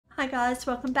Hi guys,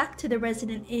 welcome back to the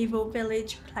Resident Evil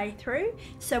Village playthrough.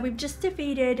 So we've just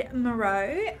defeated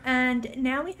Moreau and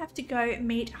now we have to go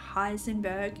meet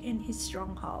Heisenberg in his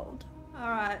stronghold.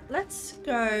 Alright, let's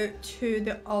go to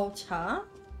the altar.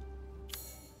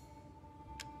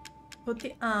 Put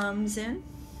the arms in.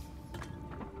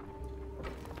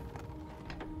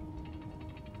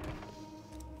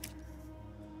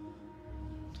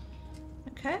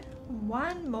 Okay,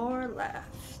 one more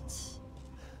left.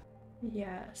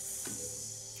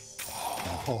 Yes.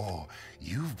 Oh,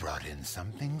 you've brought in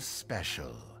something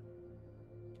special.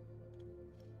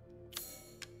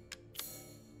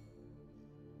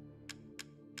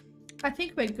 I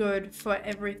think we're good for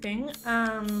everything.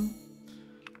 Can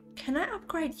I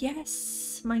upgrade?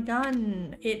 Yes, my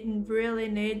gun. It really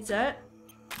needs it.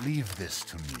 Leave this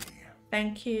to me.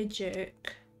 Thank you,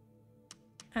 Duke.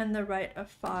 And the rate of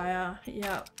fire.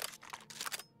 Yep.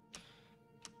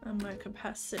 Ammo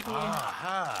capacity.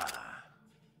 Aha!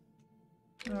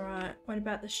 Alright, what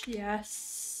about the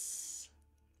yes.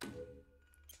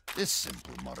 This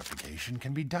simple modification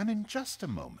can be done in just a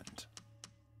moment.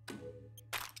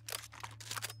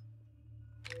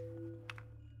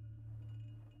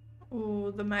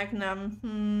 Ooh, the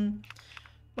Magnum.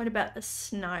 What about the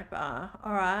sniper?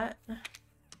 Alright.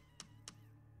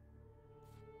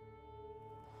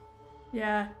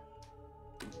 Yeah.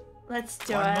 Let's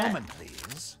do it. One moment,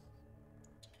 please.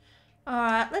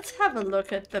 Alright, let's have a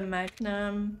look at the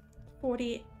Magnum.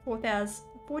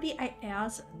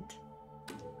 48,000.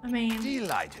 I mean...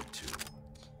 Delighted to.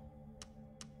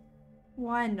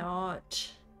 Why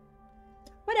not?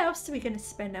 What else are we going to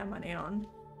spend our money on?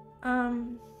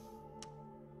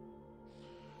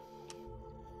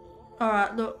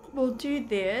 Alright, look, we'll do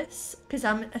this because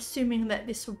I'm assuming that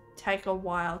this will take a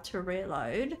while to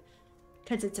reload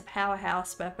because it's a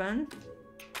powerhouse weapon.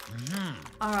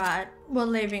 Alright, we're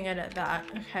leaving it at that.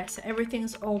 Okay, so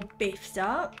everything's all beefed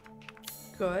up.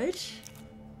 Good.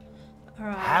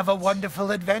 Alright. Have a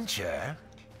wonderful adventure.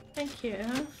 Thank you.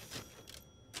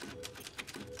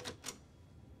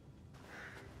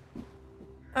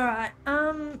 Alright,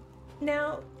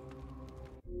 now,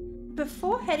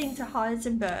 before heading to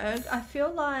Heisenberg, I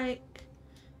feel like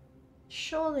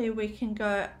surely we can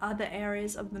go other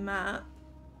areas of the map.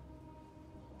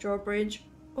 Drawbridge.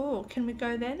 Oh, can we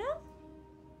go there now?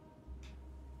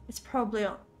 It's probably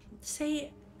on.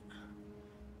 See,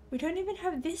 we don't even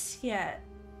have this yet.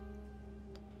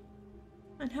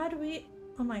 And how do we...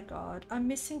 Oh my god, I'm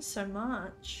missing so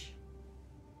much.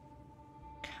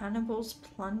 Cannibal's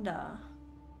plunder.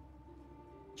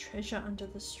 Treasure under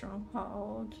the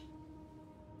stronghold.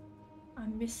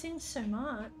 I'm missing so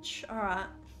much. Alright.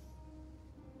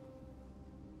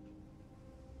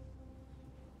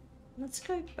 Let's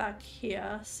go back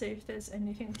here, see if there's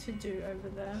anything to do over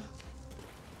there.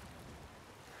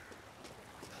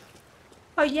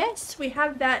 Oh yes, we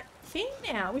have that thing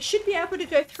now. We should be able to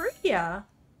go through here.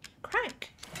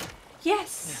 Crank.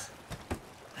 Yes.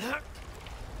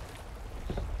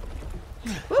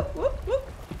 Whoop, whoop, whoop.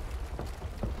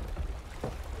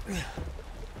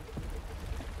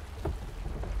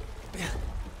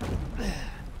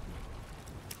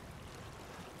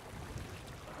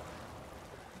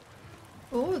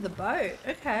 Oh, the boat.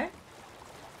 Okay.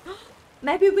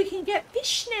 Maybe we can get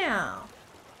fish now.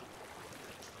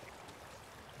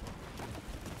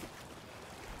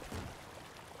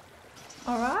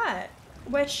 Alright.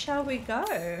 Where shall we go?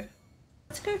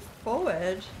 Let's go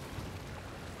forward.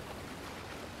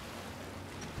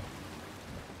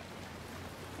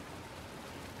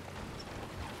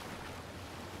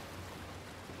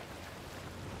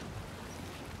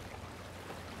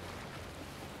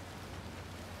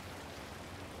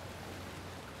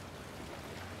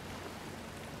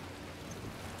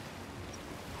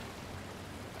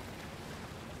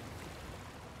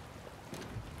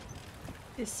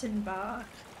 Disembark.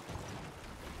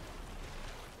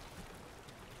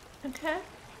 Okay.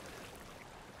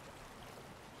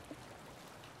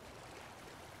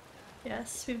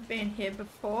 Yes, we've been here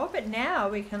before, but now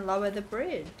we can lower the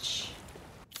bridge.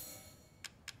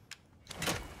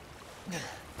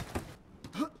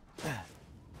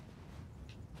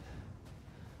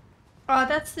 Oh,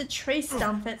 that's the tree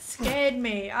stump that scared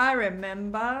me. I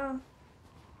remember.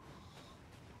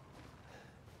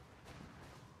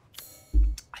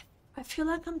 I feel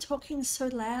like I'm talking so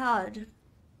loud.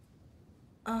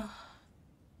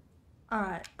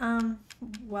 Alright,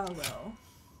 well.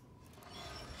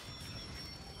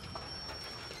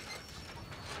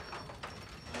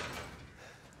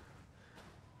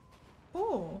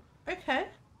 Oh, okay.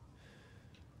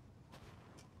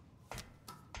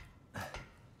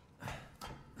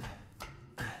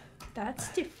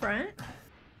 That's different.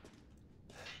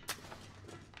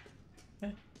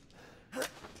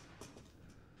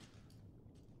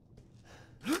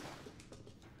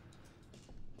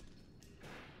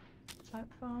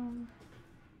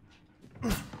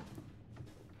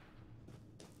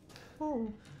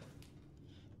 Oh.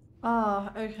 Oh,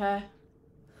 okay.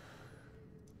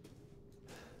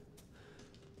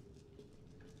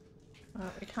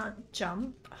 We can't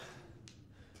jump.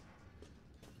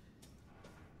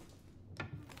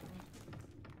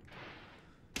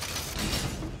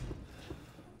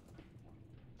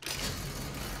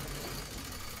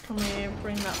 Can we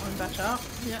bring that one back up?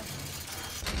 Yep.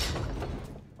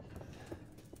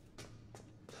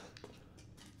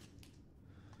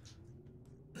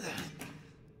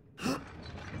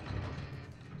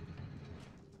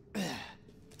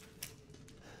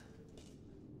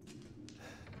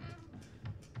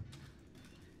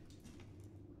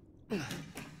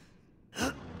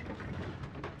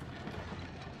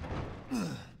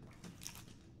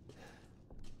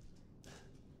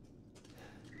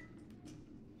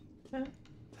 Okay.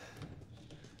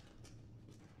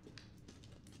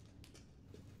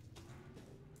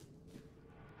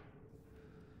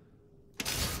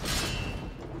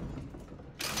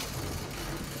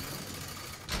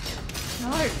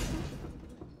 No.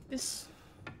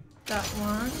 That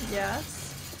one,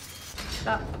 yes.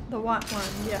 The white one,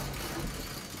 yeah.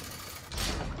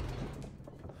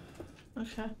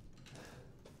 Okay.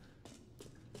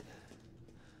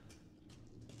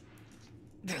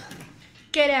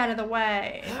 Get out of the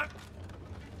way.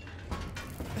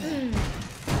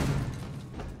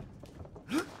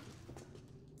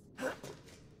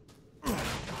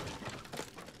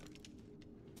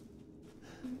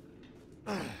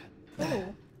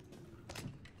 Oh.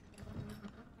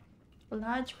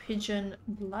 Large pigeon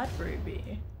blood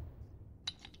ruby.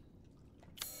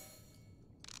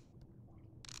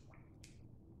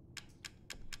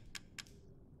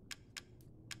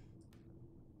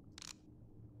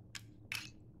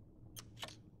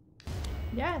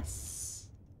 Yes.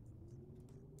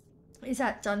 Is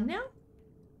that done now?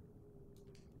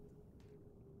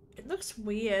 It looks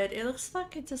weird. It looks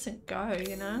like it doesn't go,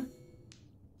 you know?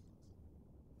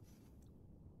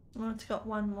 Well, it's got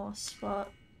one more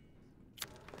spot.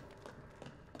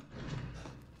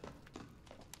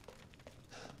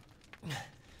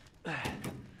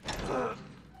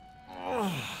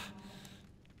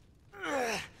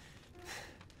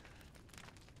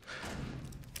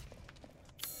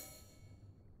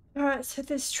 Alright, so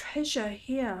there's treasure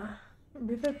here.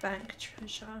 Riverbank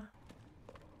treasure.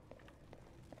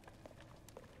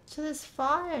 So there's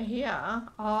fire here.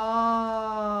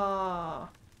 Oh.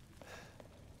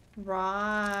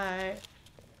 Right.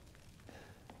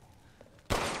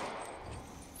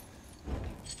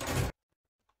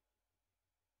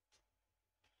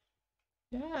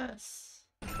 Yes.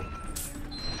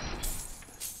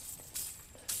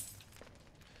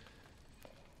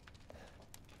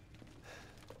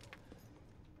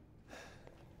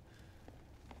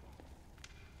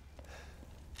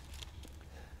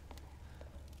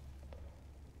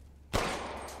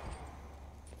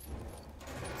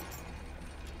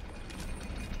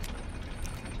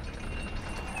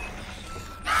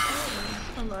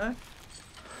 Hello.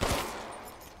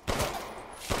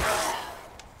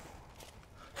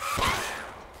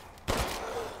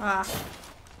 Ah.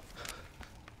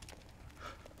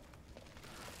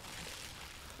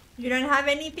 You don't have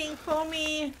anything for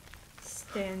me?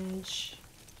 Stench.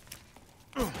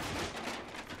 Oh.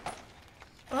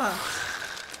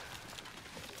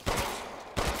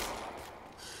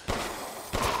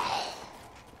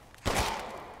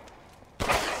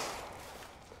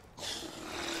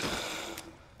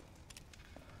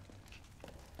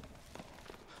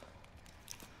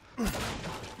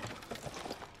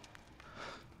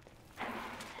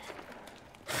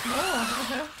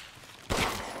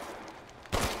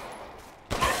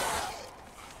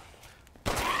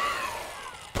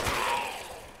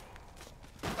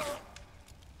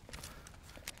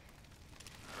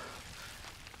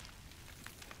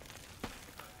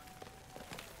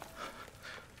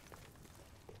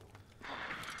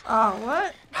 Oh,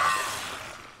 what?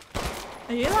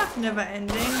 Are you like never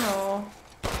ending or?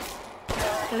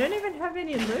 They don't even have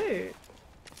any loot.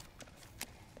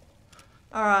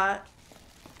 Alright.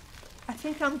 I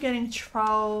think I'm getting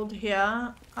trolled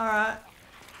here. Alright.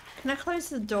 Can I close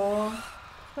the door?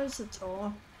 Close the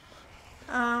door.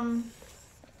 Alright,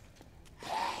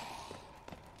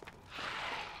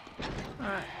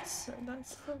 so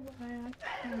that's the way I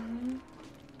can.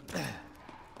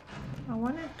 I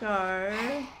wanna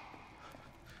go.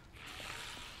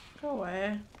 Go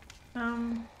away.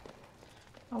 I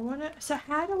wanna. So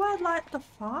how do I light the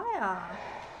fire?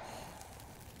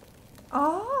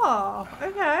 Oh,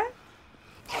 okay.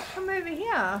 I'm over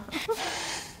here.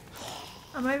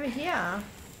 I'm over here.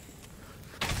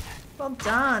 Well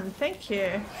done. Thank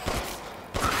you.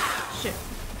 Shit.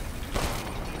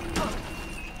 Oh.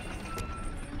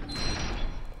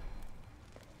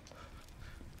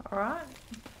 Alright.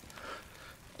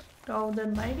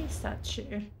 Golden lady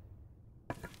statue.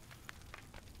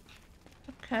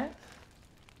 Okay.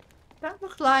 That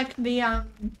looked like the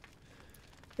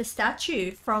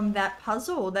statue from that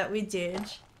puzzle that we did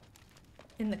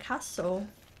in the castle.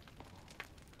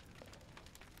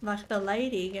 Like the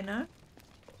lady, you know?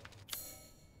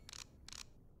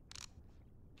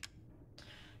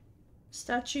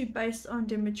 Statue based on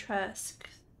Dimitrescu.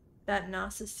 That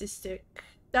narcissistic.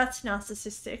 That's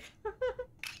narcissistic.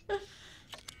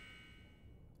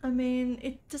 I mean,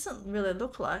 it doesn't really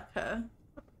look like her.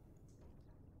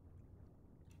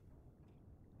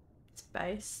 It's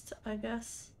based, I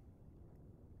guess.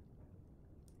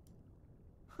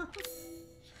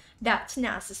 That's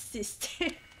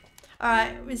narcissistic.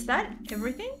 Alright, is that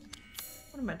everything?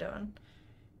 What am I doing?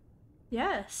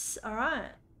 Yes,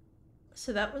 alright.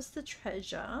 So that was the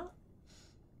treasure.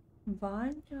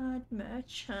 Vineyard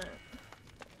merchant.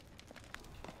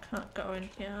 Can't go in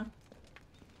here.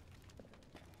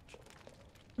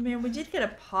 I mean, we did get a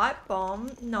pipe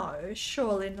bomb. No,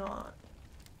 surely not.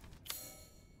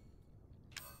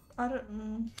 I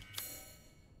don't...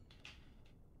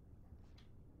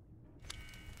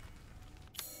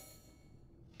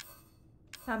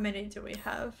 How many do we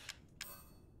have?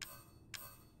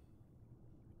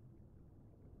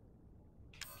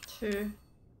 2.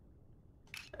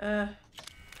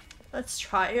 Let's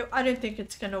try it. I don't think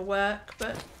it's gonna work,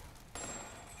 but...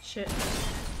 Shit.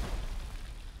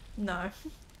 No.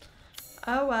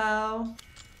 Oh well.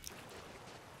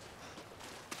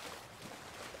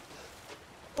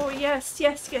 Oh yes,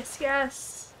 yes, yes,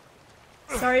 yes.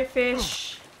 Sorry,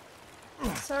 fish.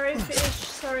 Sorry, fish.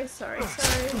 Sorry, sorry,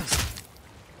 sorry.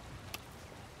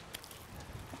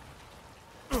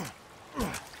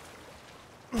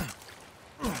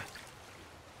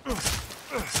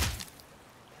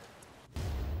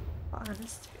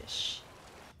 Honest fish.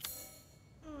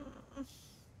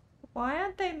 Why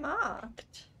aren't they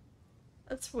marked?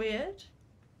 That's weird.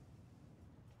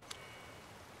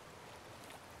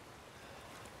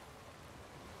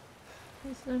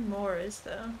 There's no more, is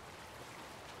there?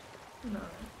 No.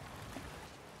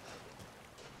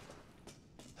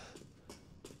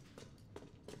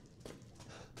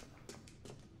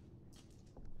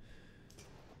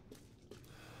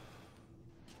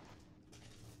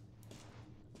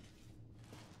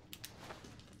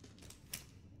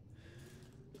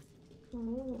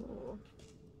 Ooh.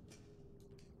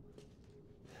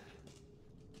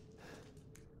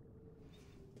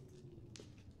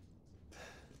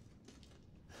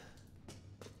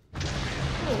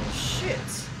 Oh shit.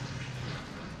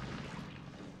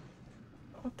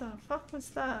 What the fuck was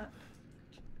that?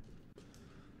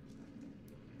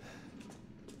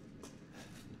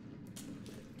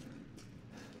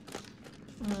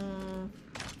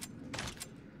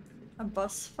 A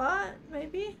boss fight,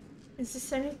 maybe? Is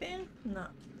this anything? No.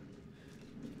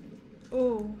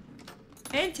 Oh.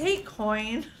 Antique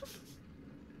coin.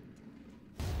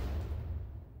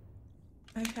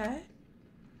 Okay.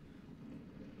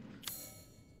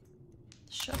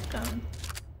 Shotgun.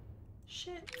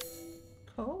 Shit.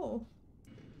 Cool.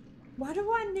 What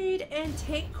do I need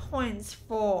antique coins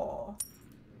for?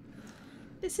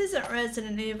 This isn't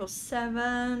Resident Evil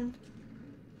 7.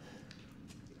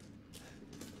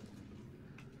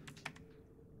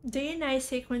 DNA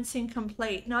sequencing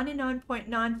complete.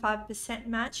 99.95%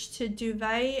 match to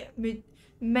Duvet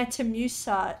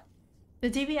metamucil. The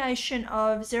deviation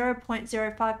of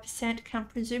 0.05% can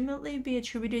presumably be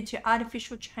attributed to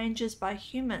artificial changes by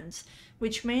humans,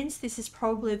 which means this is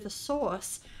probably the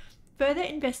source. Further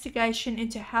investigation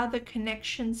into how the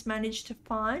connections managed to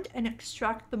find and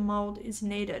extract the mold is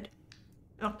needed.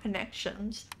 Not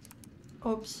connections.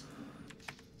 Oops.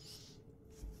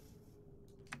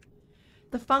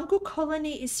 The fungal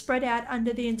colony is spread out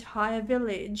under the entire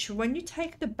village. When you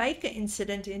take the Baker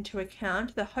incident into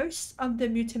account, the hosts of the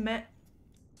mutamesite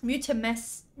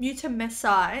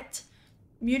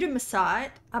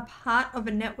are part of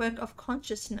a network of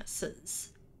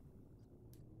consciousnesses.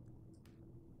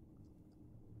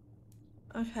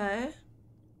 Okay.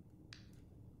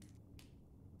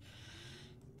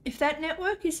 If that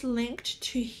network is linked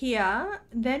to here,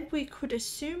 then we could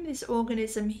assume this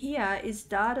organism here is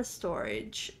data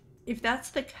storage. If that's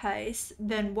the case,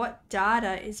 then what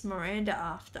data is Miranda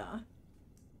after?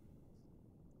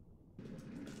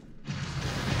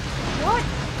 What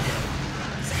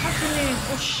is happening?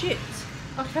 Oh shit.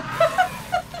 Okay.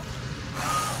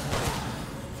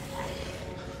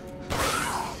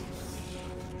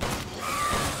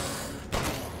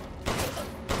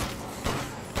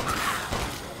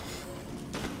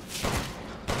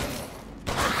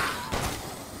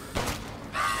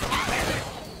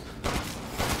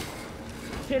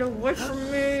 Get away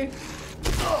from me.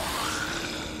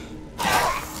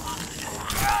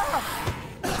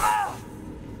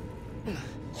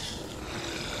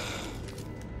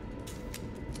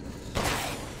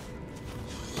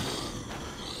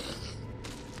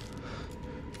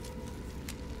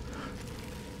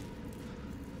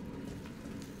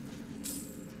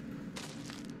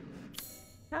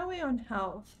 How are we on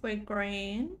health? We're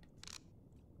green.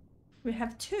 We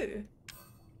have 2.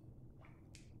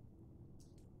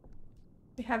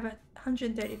 We have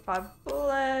 135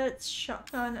 bullets,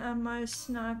 shotgun ammo,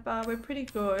 sniper. We're pretty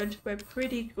good. We're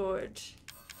pretty good.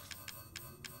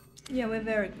 Yeah, we're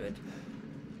very good.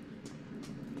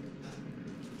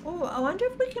 Oh, I wonder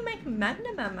if we can make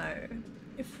magnum ammo.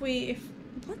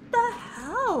 What the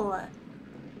hell?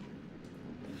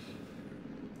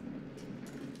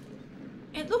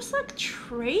 It looks like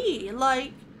tree,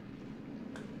 like,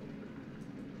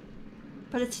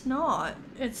 but it's not.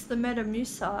 It's the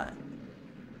Metamucite.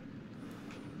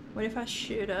 What if I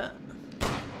shoot it?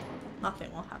 Nothing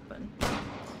will happen.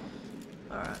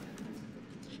 Alright.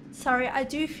 Sorry, I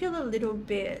do feel a little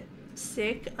bit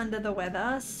sick, under the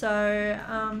weather, so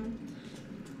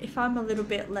if I'm a little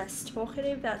bit less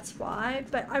talkative, that's why.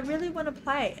 But I really want to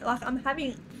play. Like, I'm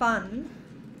having fun.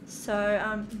 So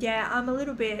yeah, I'm a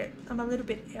little bit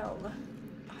ill.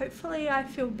 Hopefully I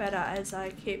feel better as I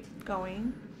keep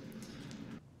going.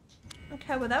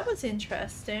 Okay, well that was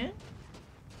interesting.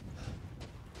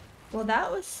 Well,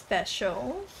 that was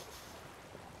special.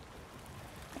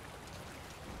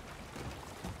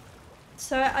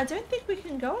 So I don't think we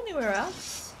can go anywhere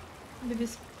else with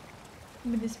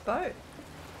this boat.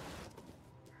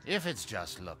 If it's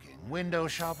just looking, window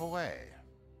shop away.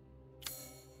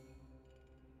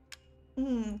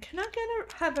 Can I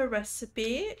have a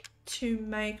recipe to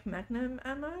make magnum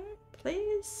ammo,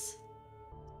 please?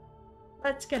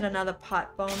 Let's get another pipe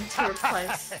bomb to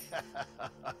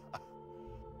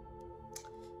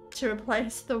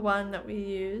replace the one that we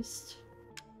used.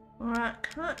 Alright,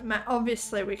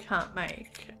 obviously we can't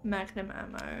make magnum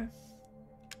ammo.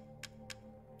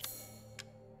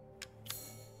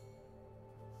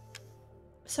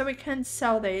 So we can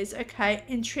sell these. Okay,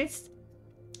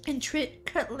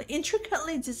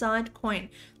 intricately designed coin.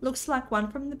 Looks like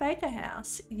one from the Baker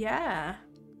house. Yeah.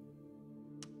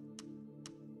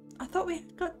 I thought we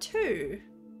got 2.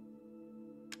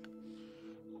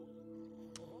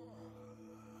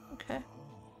 Okay.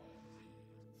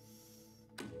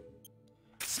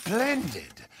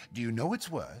 Splendid. Do you know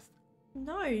its worth?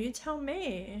 No, you tell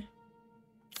me.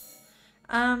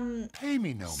 Pay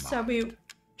me no mind. So we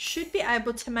should be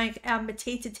able to make our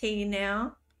matita tea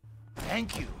now.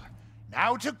 Thank you.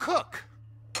 Now to cook.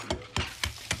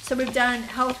 So we've done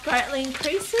health greatly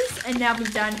increases, and now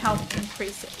we've done health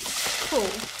increases.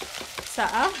 Cool. So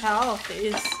our health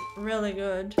is really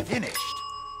good. Finished.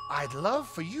 I'd love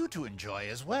for you to enjoy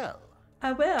as well.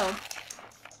 I will.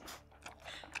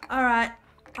 Alright,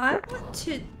 I want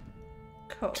to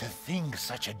cook. To think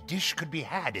such a dish could be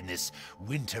had in this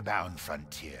winter-bound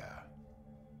frontier.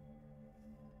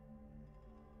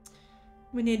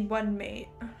 We need 1 meat.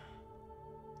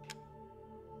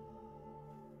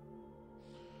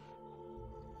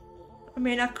 I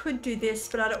mean, I could do this,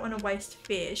 but I don't want to waste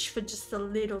fish for just a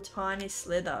little tiny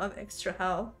slither of extra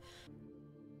health.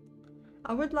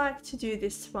 I would like to do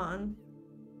this one.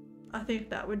 I think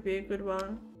that would be a good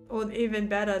one. Or even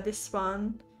better, this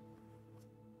one.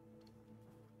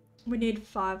 We need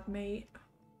 5 meat.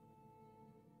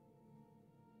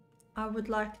 I would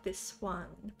like this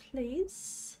one,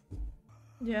 please.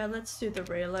 Yeah, let's do the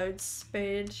reload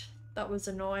speed. That was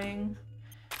annoying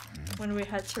when we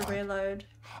had to reload.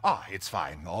 Ah, it's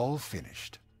fine. All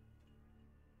finished.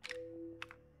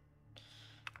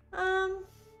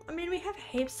 I mean, we have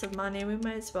heaps of money. We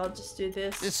may as well just do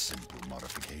this. This simple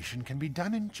modification can be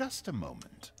done in just a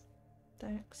moment.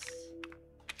 Thanks.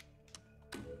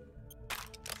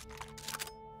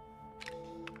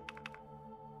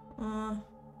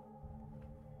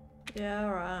 Yeah,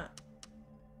 alright.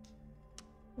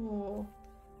 Oh.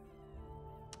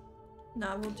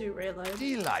 No, we'll do reload.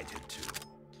 Delighted to.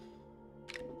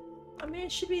 I mean,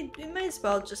 it should be, we may as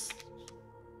well just...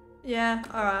 Yeah,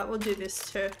 alright, we'll do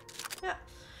this too. Yeah.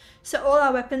 So all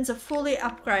our weapons are fully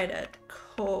upgraded.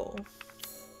 Cool.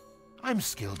 I'm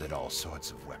skilled at all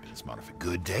sorts of weapons modification.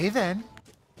 Good day then.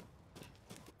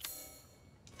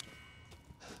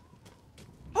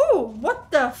 Oh, what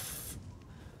the f...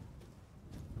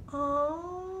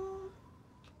 Oh.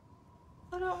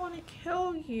 I don't want to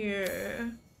kill you.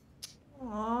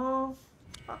 Oh.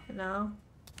 Fucking hell.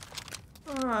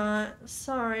 Alright,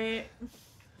 sorry.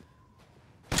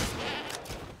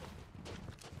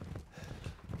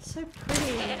 So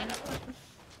pretty.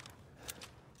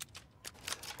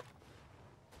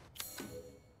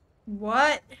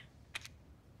 What?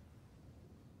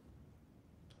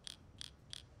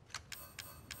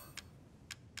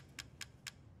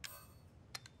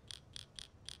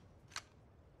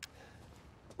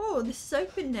 Oh, this is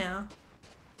open now.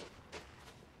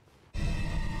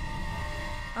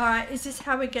 Alright, is this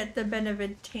how we get the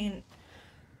Beneviento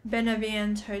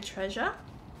treasure?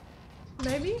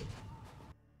 Maybe?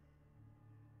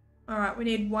 Alright, we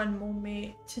need one more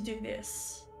meat to do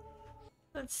this.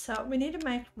 Let's sell. We need to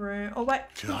make room. Oh, wait.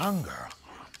 To hunger.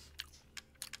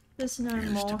 There's no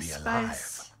more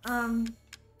space. Let's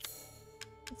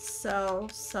sell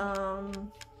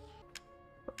some.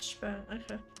 Flashbang.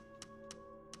 Okay.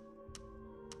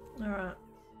 Alright.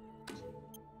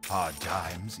 Hard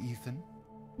times, Ethan.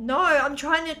 No, I'm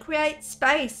trying to create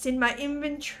space in my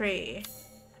inventory.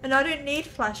 And I don't need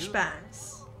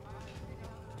flashbangs.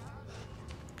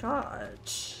 God.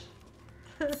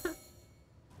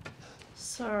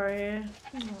 Sorry.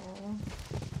 Aww.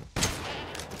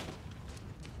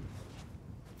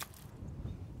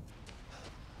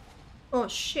 Oh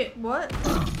shit, what?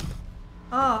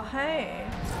 Oh, hey.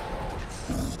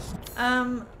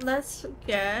 Let's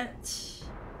get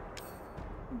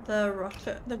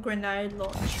the grenade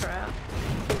launcher.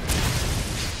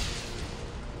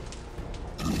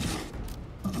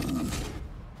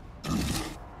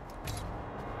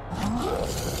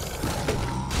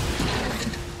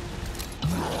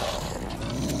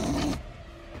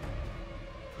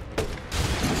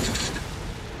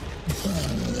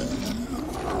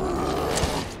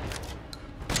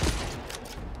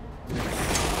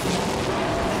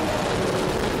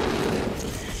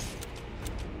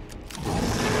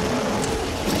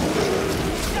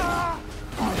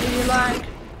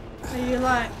 Are you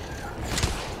like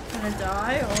gonna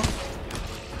die or?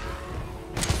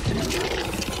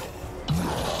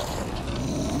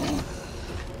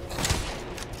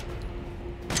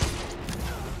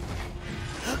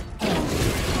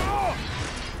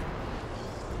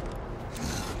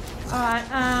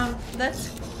 Alright, let's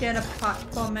get a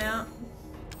pipe bomb out.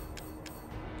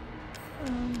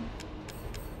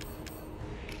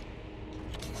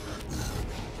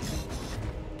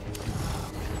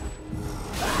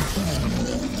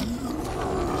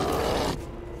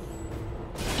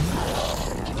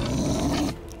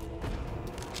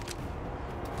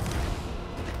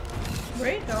 Where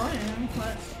are you going?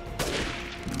 What?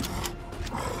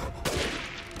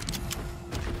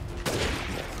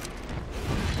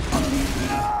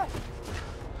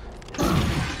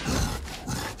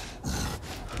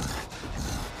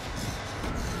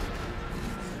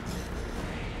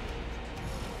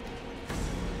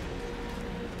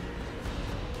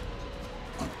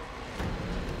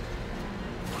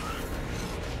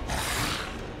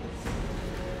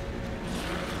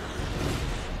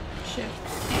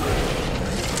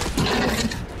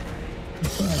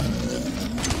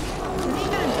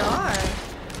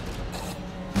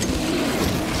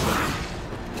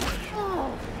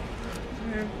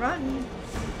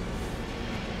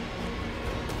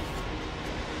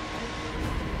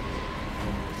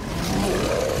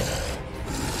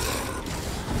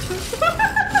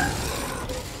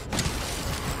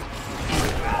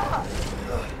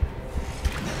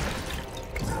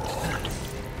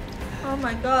 Oh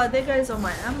my god, there goes all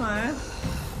my ammo.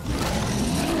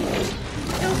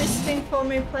 Kill this thing for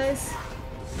me, please.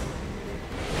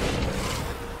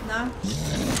 No?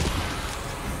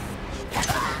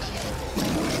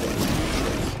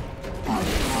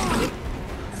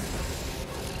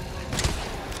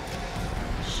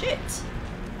 Shit.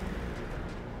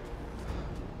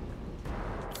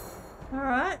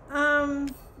 Alright,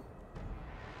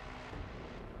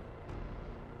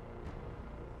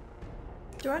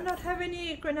 do I not have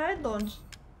any grenade launch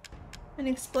and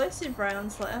explosive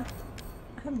rounds left?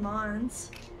 I have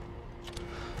mines.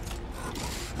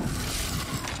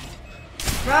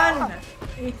 Run!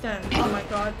 Ethan, oh my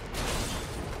god.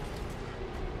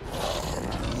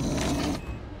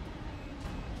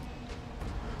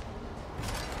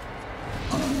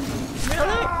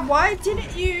 Really? Why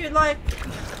didn't you, like,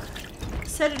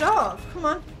 set it off? Come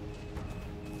on.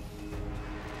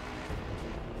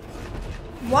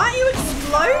 Why are you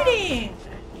exploding?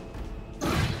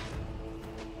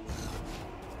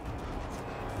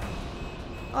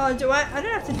 Oh, do I don't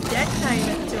have to detonate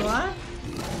it, do I?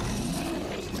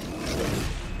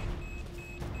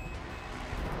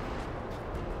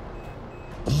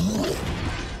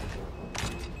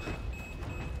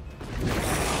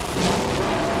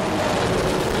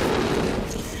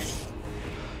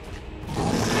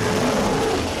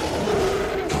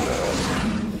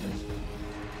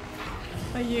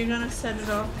 set it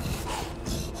off.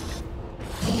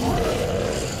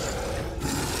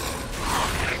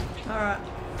 Alright.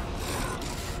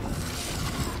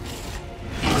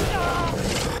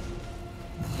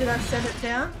 Did I set it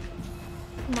down?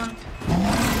 Come on.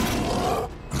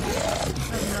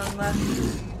 There's none left.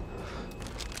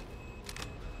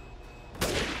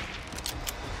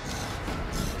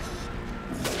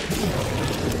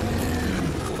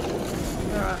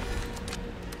 Alright.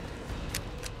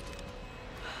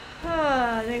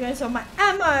 Ah, there goes all my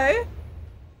ammo.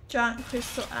 Giant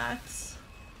crystal axe.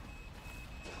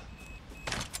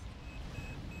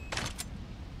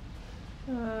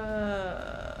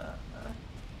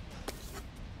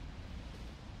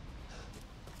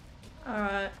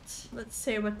 Alright, let's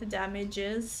see what the damage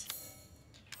is.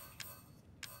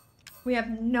 We have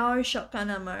no shotgun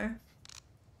ammo.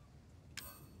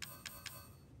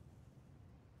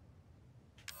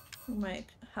 Make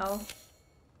health.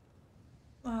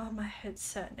 Oh, my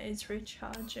headset needs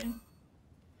recharging.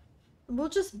 We'll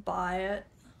just buy it.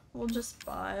 We'll just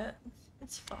buy it.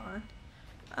 It's fine.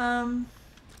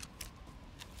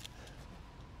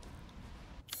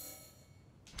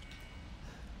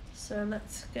 So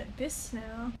let's get this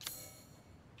now.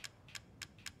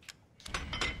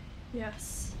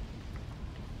 Yes.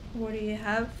 What do you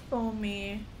have for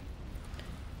me?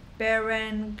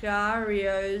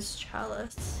 Berengario's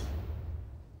chalice.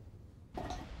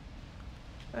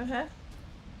 Okay.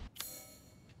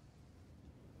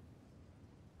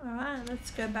 Alright,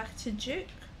 let's go back to Duke.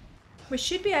 We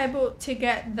should be able to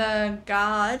get the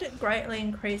guard greatly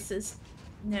increases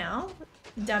now,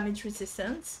 damage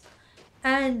resistance,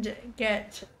 and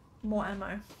get more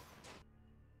ammo.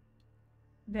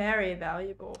 Very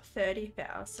valuable,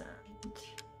 30,000.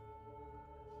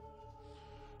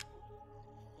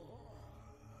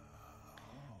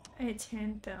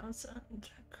 $18,000.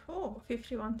 Cool,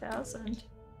 51,000.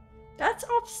 That's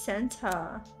off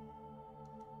center.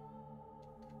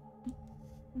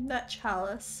 That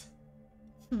chalice.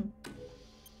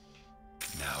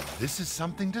 Now this is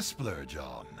something to splurge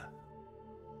on.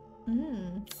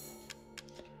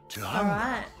 To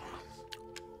hunger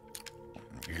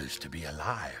is to be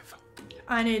alive.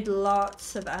 I need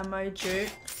lots of ammo, Duke.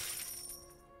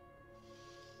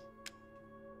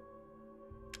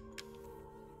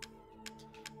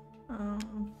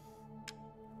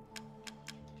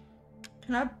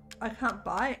 I can't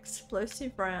buy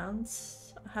explosive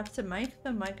rounds. I have to make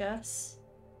them, I guess.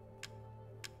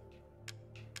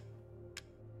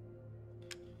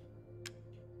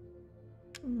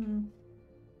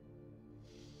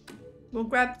 We'll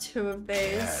grab 2 of these.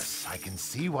 Yes, I can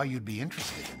see why you'd be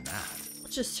interested in that.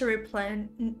 Just to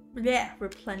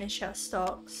replenish our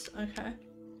stocks. Okay.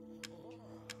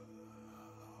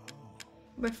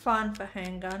 We're fine for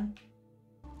handgun.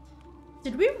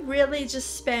 Did we really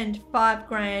just spend 5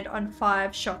 grand on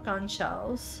 5 shotgun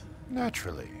shells?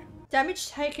 Naturally. Damage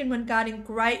taken when guarding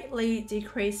greatly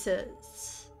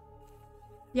decreases.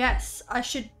 Yes, I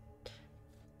should...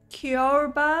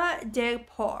 Kyorba de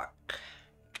pork.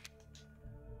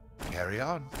 Carry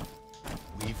on.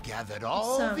 We've gathered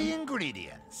all the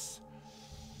ingredients.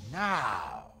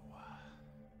 Now...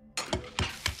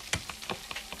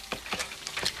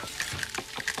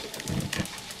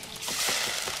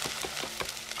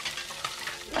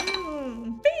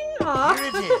 Bing! Here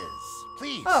it is.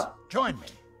 Please, join me.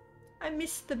 I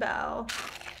missed the bell.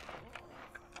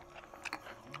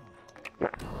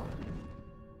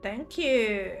 Thank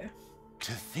you.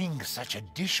 To think such a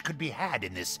dish could be had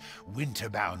in this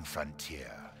winter-bound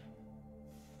frontier.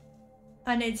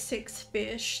 I need 6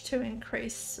 fish to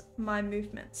increase my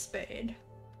movement speed.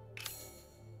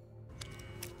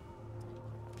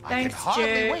 I can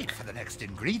hardly wait for the next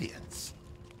ingredients.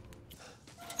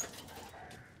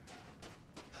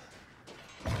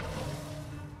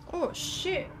 Oh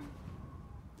shit.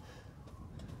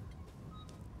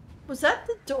 Was that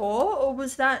the door or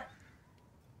was that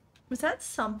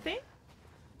something?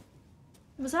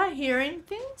 Was I hearing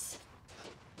things?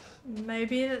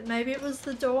 Maybe it was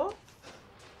the door.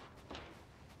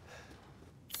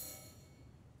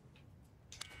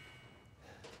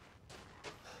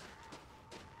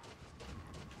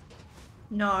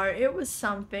 No, it was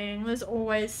something. There's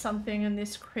always something in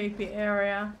this creepy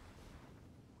area.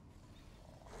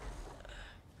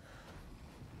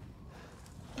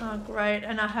 Oh, great.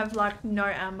 And I have, like, no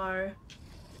ammo.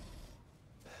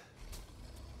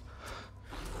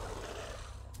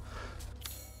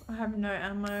 I have no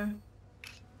ammo.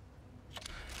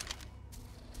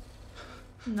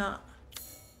 No.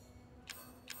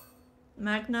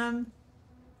 Magnum.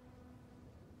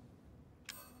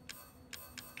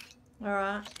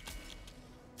 Alright.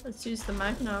 Let's use the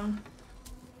Magnum.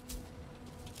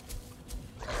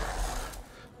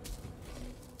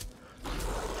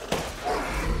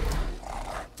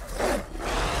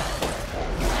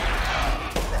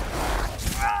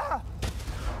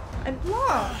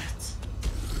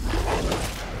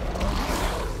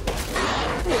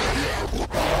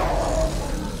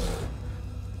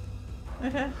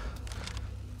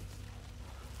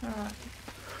 Alright.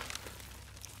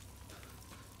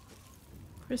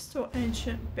 Crystal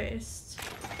Ancient Beast.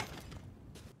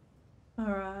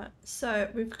 Alright, so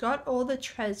we've got all the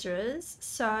treasures,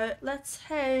 so let's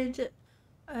head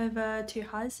over to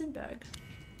Heisenberg.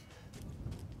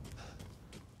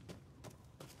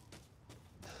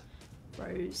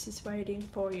 Rose is waiting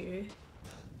for you.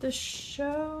 The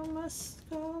show must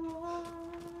go on.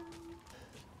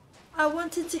 I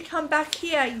wanted to come back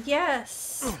here,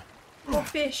 yes! More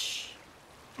fish.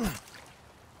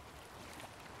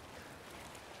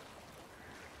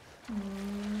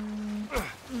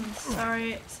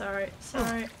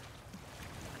 Sorry.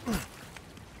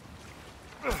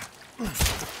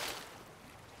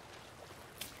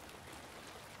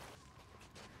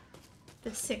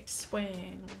 The sixth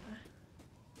swing.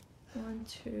 1,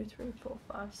 2, 3, 4,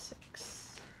 5,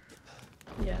 6.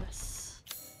 Yes.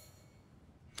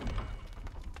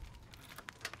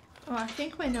 Oh, I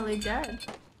think we're nearly dead.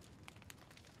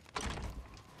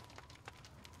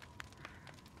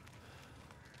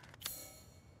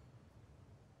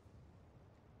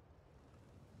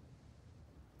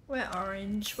 We're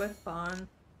orange, we're fine.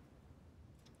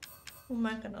 We'll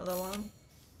make another one.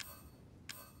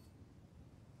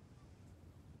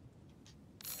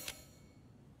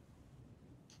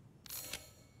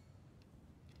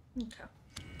 Okay.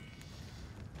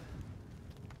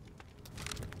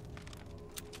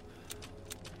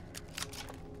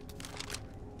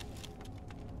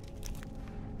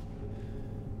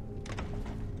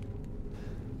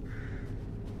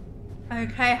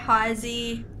 Okay,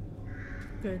 Heisey.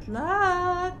 Good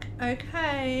luck.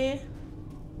 Okay.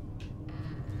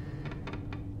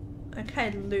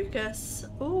 Okay, Lucas.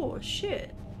 Oh,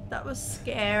 shit. That was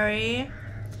scary.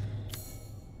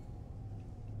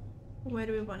 Where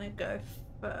do we want to go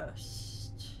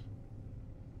first?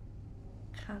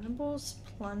 Cannibal's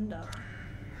Plunder.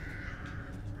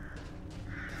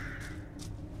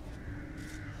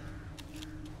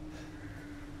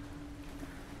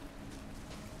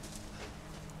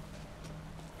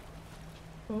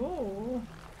 Oh.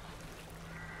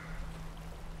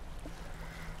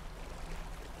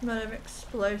 A lot of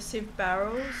explosive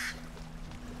barrels.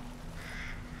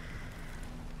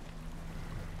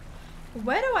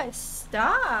 Where do I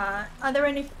start? Are there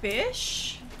any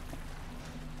fish?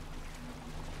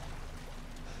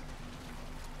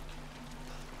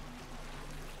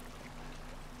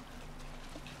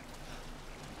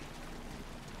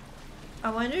 I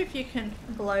wonder if you can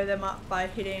blow them up by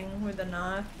hitting with a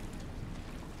knife.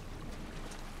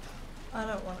 I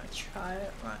don't want to try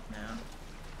it right now.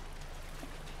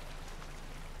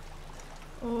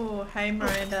 Oh, hey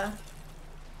Miranda.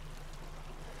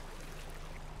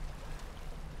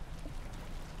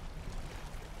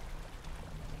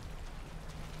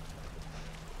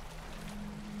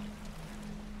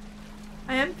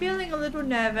 I am feeling a little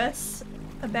nervous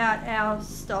about our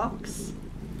stocks.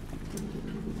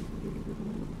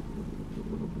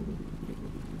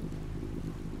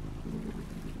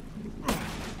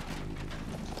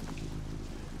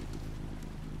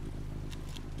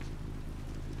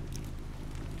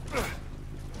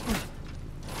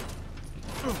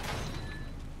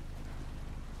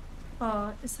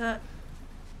 Oh, is that...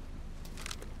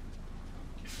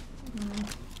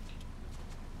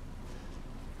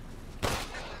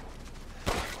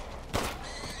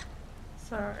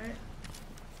 Sorry.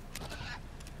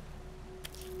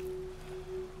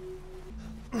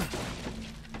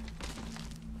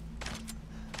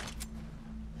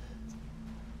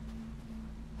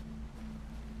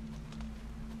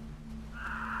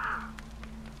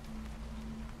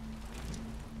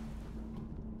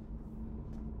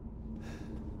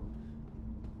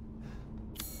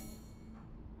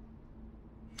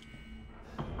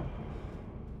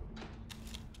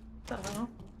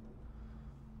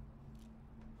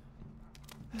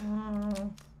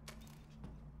 Oh.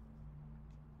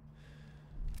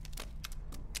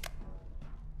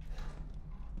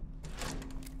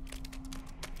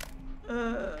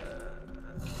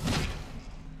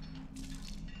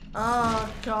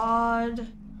 Oh God.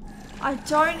 I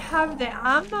don't have the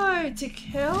ammo to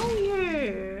kill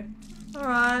you.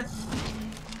 Alright.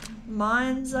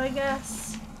 Mines, I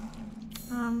guess.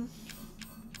 I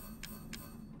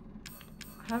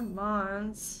have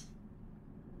mines.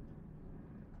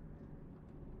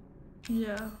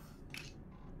 Yeah.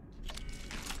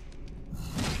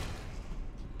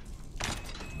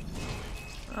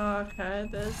 Oh, okay,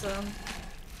 there's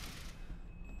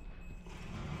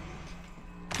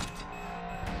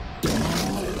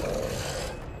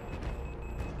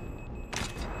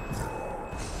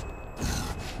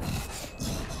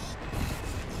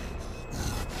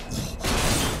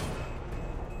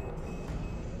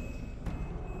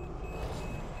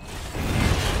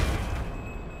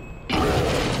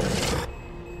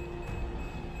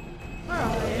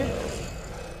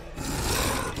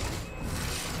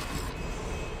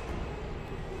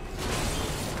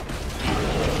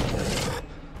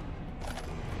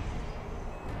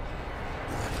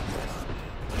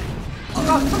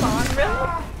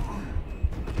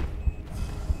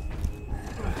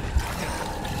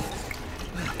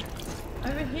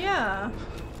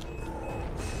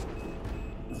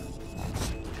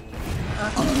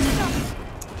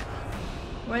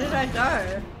Where did I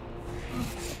go?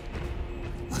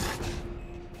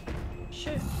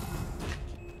 Shoot.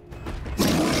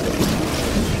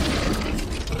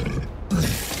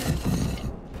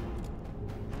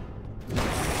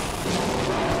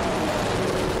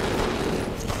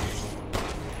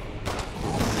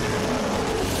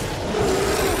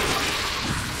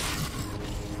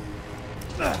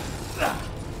 I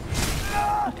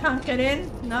can't get in?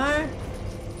 No?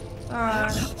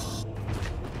 Alright.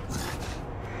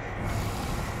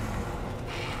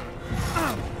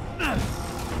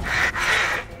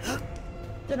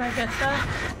 Did I get that?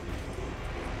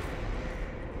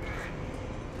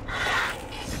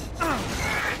 Oh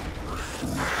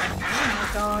my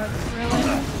god, really?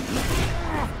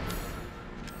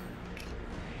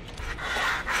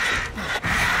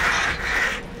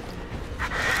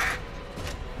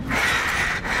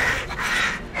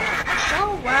 Go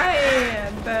away,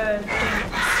 bird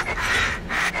things.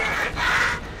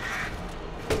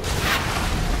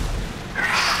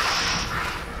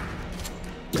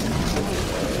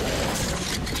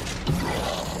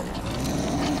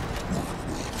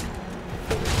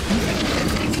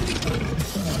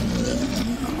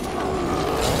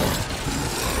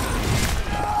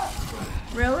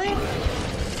 Really?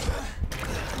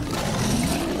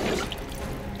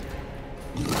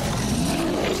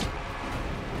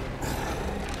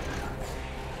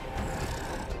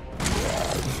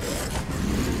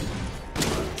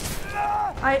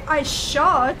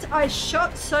 I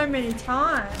shot so many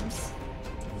times.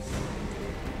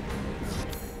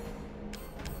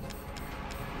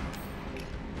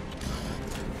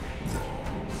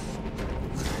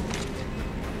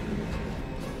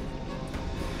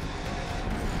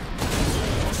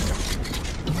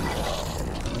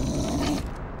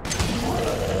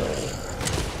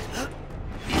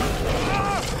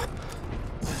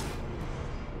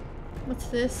 What's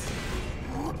this?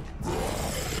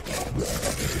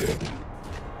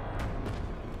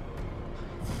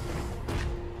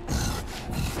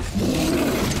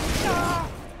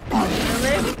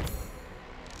 Really?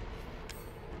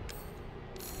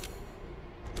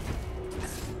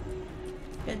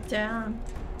 Get down.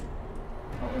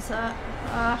 What was that?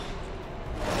 Ah.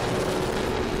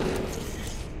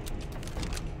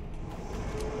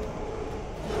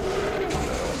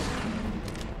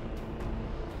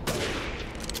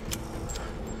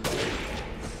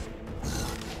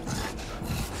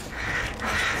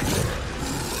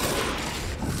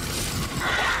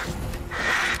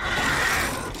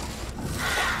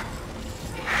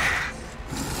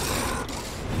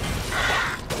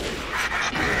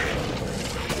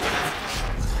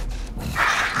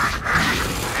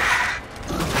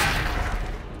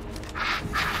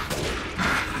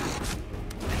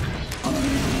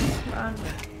 Run.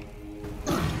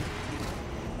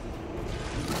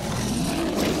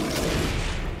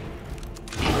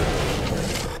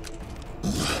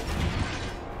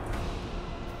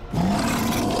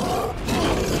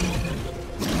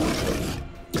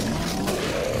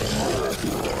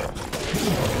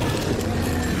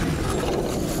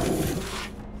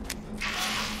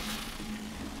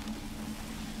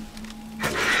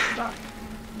 Fuck.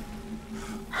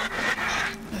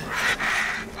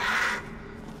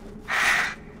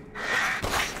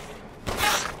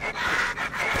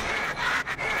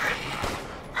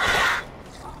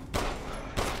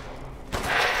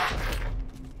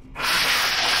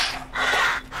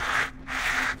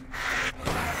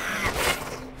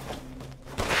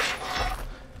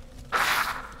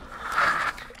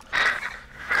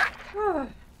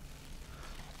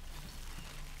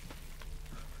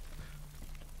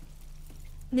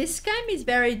 This game is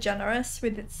very generous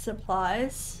with its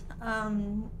supplies,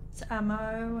 its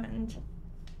ammo, and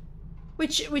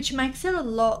which makes it a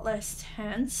lot less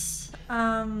tense.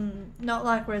 Not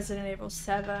like Resident Evil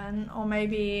 7 or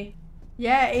maybe,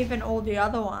 yeah, even all the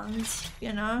other ones,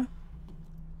 you know.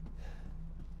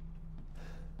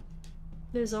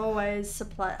 There's always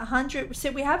supply. 100. So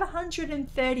we have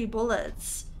 130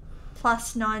 bullets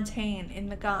plus 19 in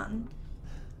the gun.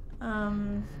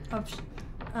 Of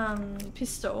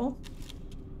pistol.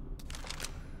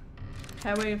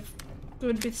 Okay, we're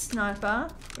good with sniper.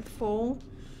 We're full.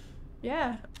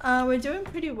 Yeah, we're doing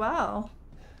pretty well.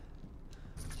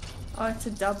 Oh, it's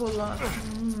a double lock.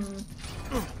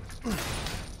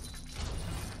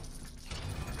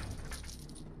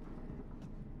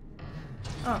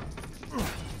 Oh.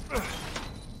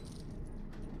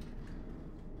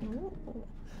 Ooh.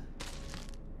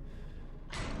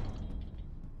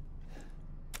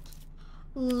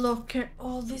 Look at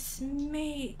all this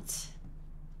meat.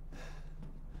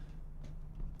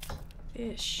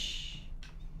 Fish.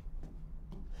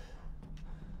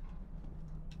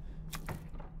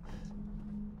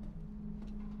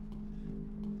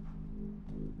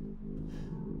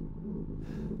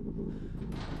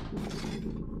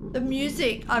 The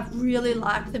music, I really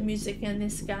like the music in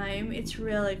this game. It's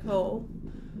really cool.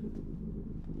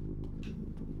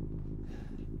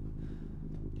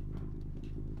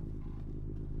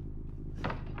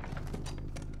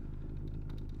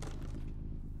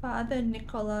 Father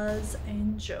Nicola's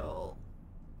angel.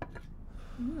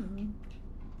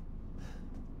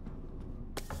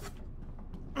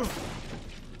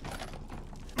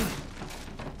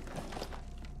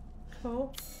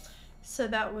 Cool. So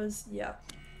that was, yeah,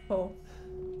 cool.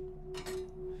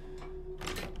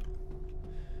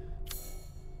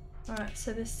 Alright,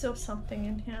 so there's still something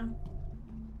in here.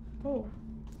 Oh.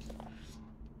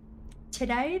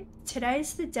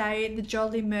 Today's the day the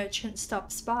jolly merchant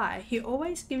stops by. He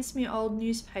always gives me old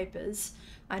newspapers.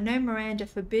 I know Miranda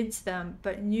forbids them,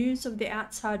 but news of the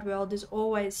outside world is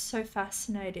always so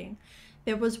fascinating.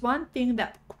 There was one thing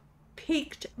that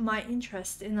piqued my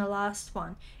interest in the last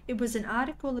one. It was an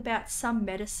article about some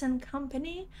medicine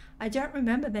company. I don't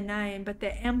remember the name, but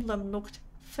their emblem looked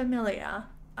familiar.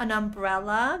 An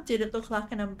umbrella? Did it look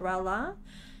like an umbrella?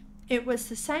 It was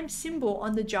the same symbol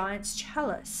on the giant's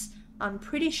chalice. I'm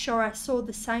pretty sure I saw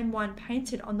the same one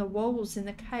painted on the walls in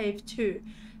the cave too.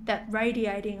 That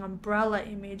radiating umbrella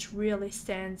image really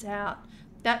stands out.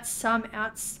 What's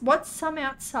some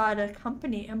outsider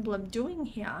company emblem doing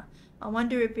here? I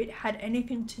wonder if it had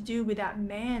anything to do with that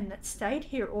man that stayed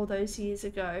here all those years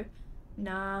ago.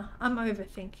 Nah, I'm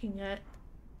overthinking it.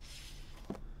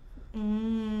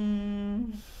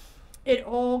 It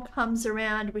all comes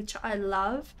around, which I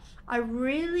love. I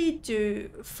really do.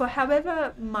 For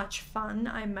however much fun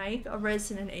I make of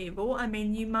Resident Evil, I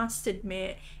mean, you must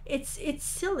admit, it's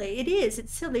silly.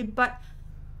 It's silly, but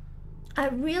I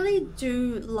really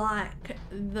do like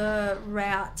the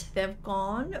route they've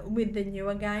gone with the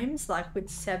newer games, like with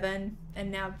 7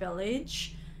 and now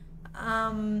Village.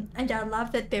 And I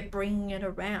love that they're bringing it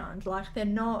around. Like, they're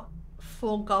not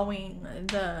foregoing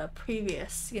the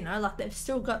previous, you know, like they've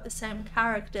still got the same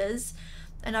characters.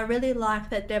 And I really like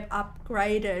that they've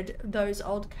upgraded those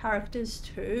old characters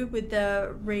too with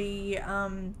the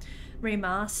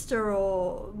remaster,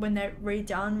 or when they're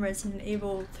redone Resident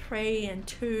Evil 3 and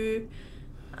 2.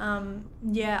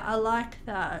 Yeah, I like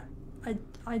that.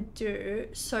 I do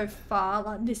so far.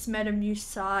 Like this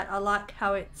Metamucite, I like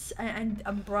how it's, and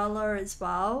Umbrella as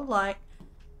well. Like,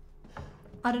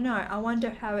 I don't know, I wonder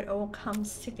how it all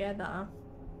comes together.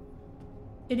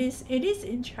 It is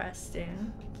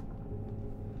interesting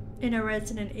in a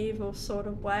Resident Evil sort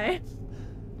of way.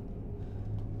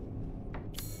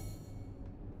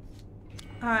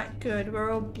 Alright, good,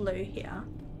 we're all blue here.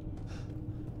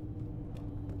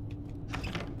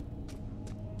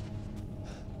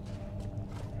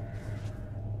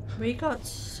 We got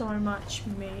so much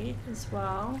meat as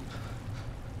well.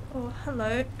 Oh,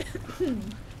 hello.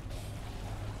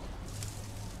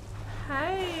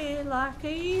 Hey,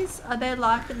 Luckies. Are they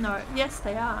like, no, yes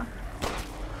they are.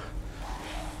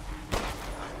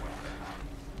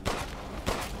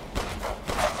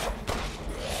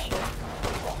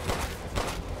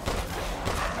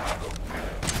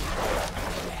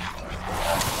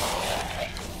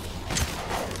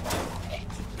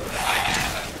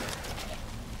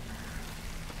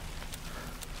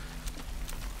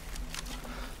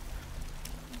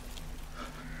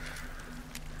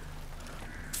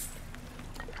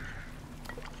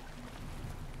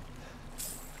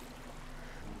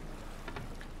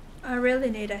 I really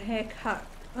need a haircut.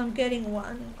 I'm getting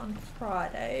one on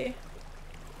Friday.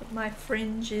 But my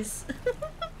fringe is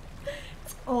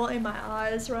it's all in my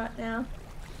eyes right now.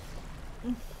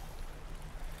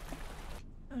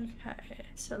 Okay,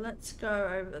 so let's go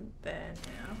over there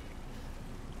now.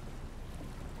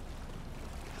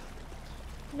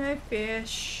 No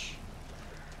fish.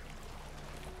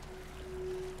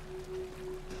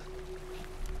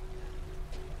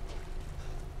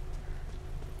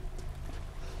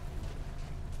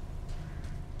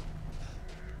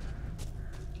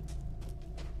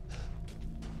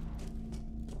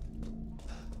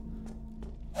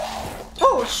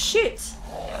 Oh shit!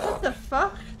 What the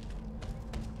fuck?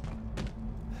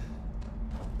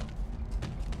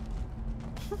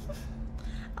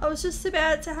 I was just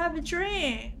about to have a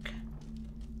drink.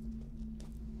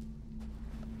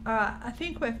 Alright, I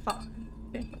think we're fine.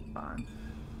 I think we're fine.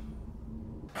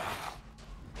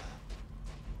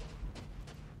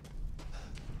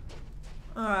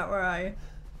 Alright, where are you?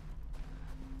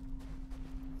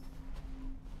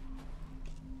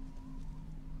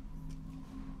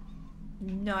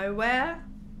 Nowhere?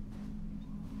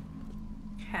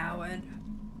 Coward.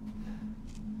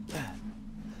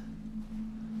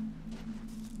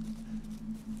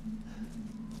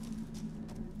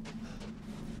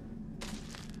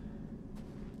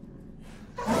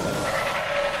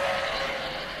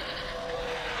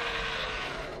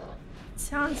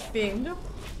 sounds big.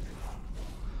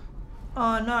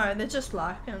 Oh no, they're just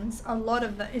lichens. A lot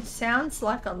of that. It sounds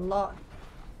like a lot.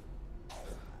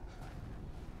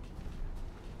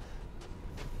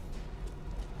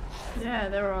 Yeah,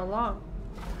 there are a lot.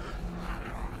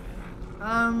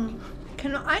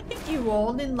 Can I get you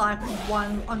all in like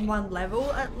on one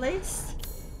level at least?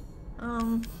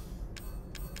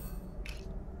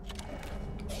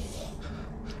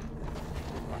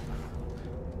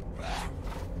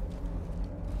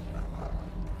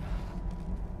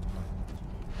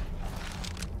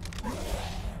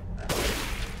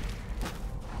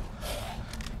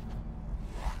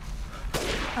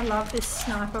 I love this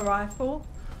sniper rifle.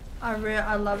 I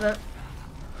love it.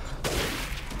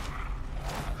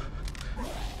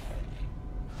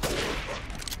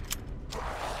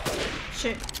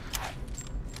 Shit.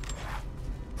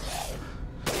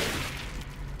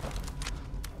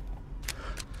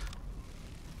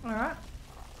 Alright.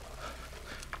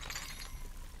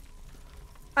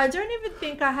 I don't even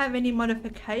think I have any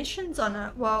modifications on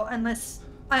it. Well, unless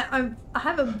I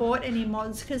haven't bought any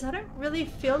mods because I don't really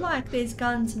feel like these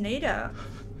guns need it.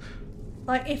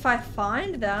 Like if I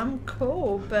find them,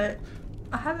 cool, but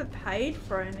I haven't paid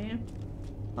for any.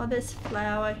 Oh, there's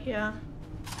flour here.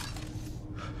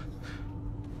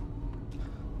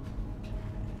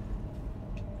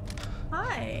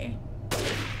 Hi.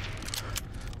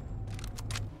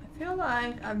 I feel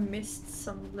like I've missed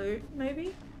some loot,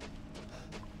 maybe?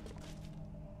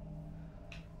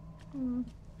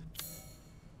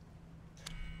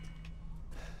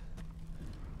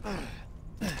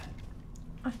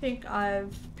 I think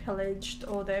I've pillaged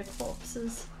all their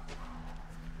corpses.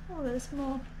 Oh, there's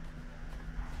more.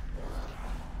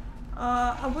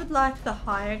 I would like the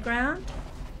higher ground.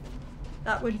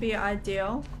 That would be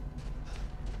ideal.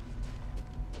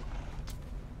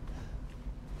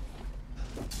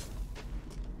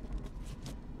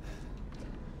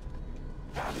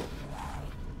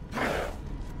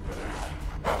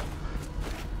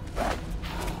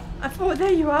 Oh,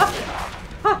 there you are.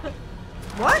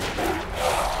 What?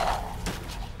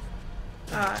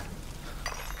 Alright.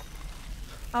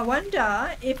 I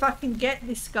wonder if I can get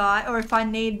this guy or if I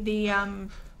need the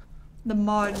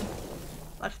mod.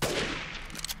 Like,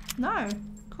 no.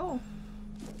 Cool.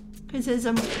 Because there's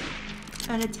an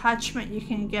attachment you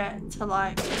can get to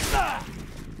like...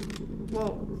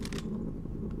 Whoa.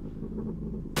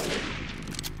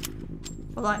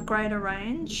 For like greater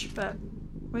range, but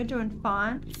we're doing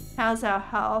fine. How's our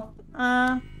health?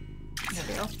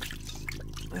 Still.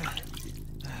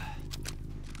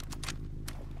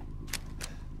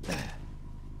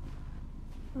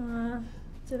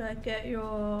 Did I get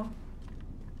your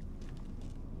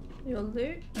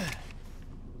loot? I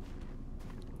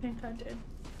think I did.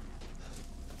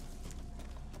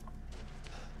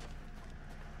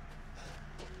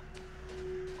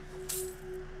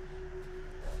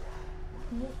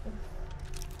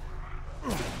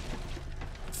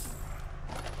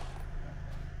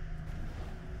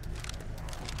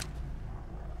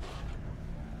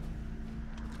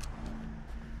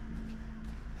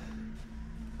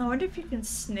 I wonder if you can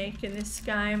sneak in this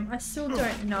game. I still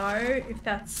don't know if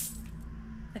that's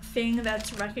a thing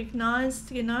that's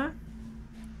recognized, you know?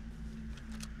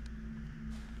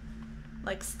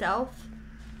 Like stealth.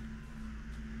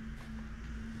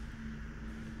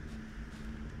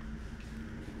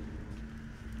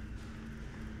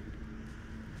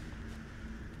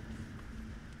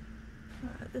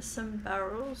 Alright, there's some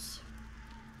barrels.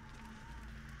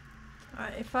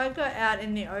 Alright, if I go out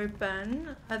in the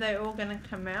open, are they all gonna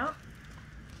come out?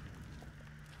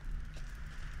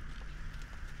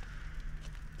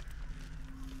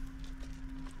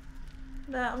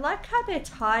 I like how they're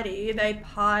tidy. They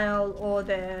pile all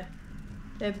their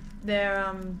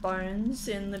bones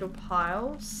in little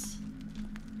piles.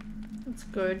 That's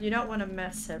good. You don't want to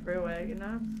mess everywhere, you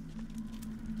know?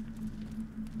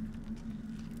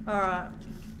 Alright.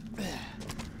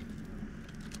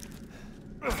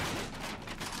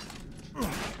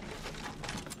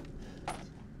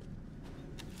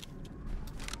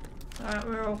 Alright,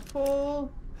 we're all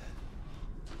full.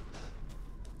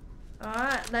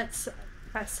 Alright, let's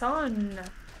press on.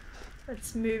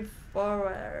 Let's move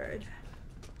forward.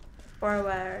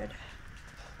 Forward.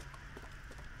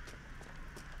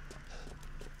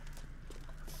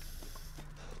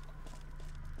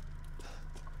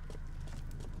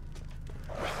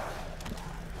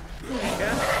 There we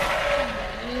go.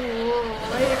 Ooh,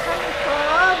 where are you coming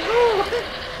from? Ooh.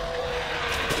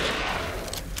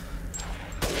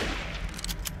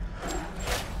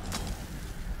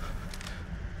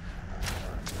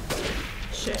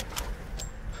 Shit.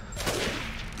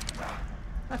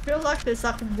 I feel like there's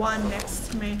like one next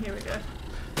to me. Here we go.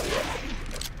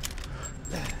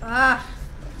 Ah.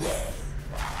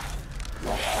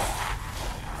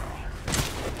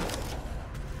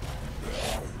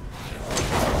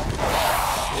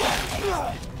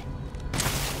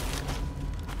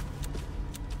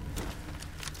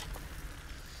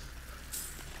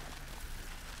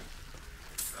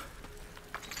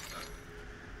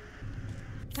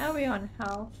 How are we on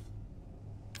health?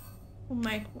 We'll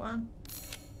make one.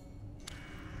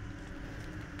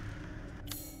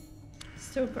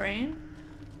 Still green.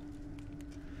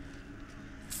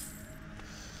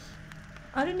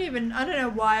 I don't know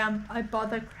why I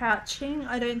bother crouching.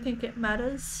 I don't think it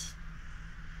matters.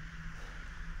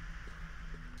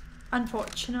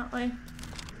 Unfortunately.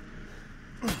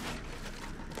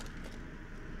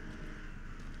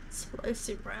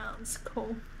 Explosive rounds,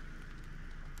 cool.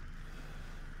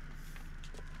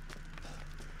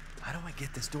 How do I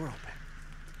get this door open?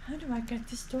 How do I get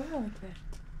this door open?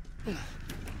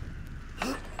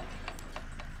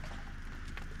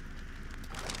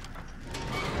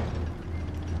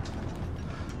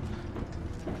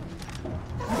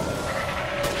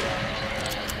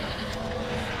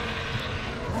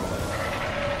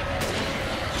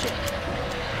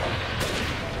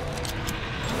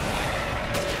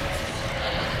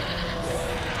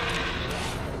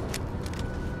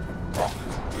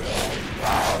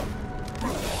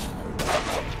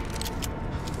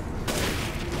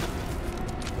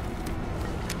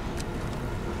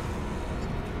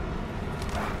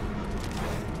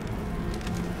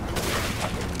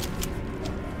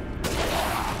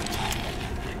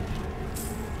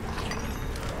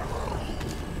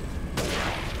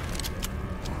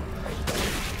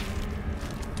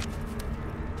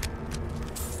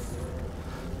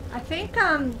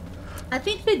 I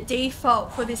think the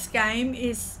default for this game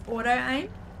is auto aim.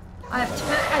 I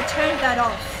turned that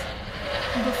off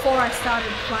before I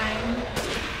started playing,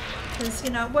 because,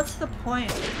 you know, what's the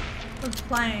point of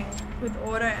playing with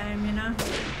auto aim, you know?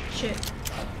 Shit.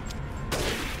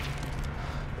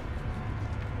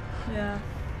 Yeah.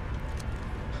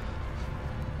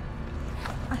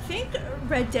 I think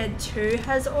Red Dead 2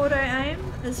 has auto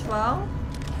aim as well.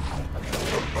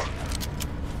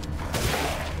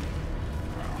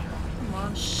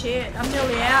 Oh shit, I'm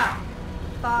nearly out.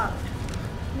 Fuck.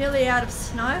 Nearly out of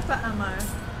sniper ammo.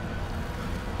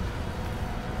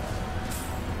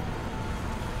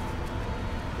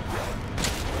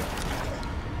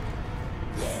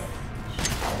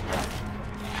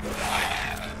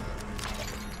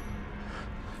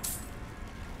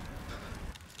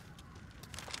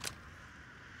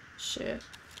 Shit.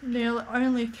 Nearly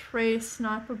only 3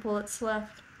 sniper bullets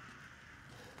left.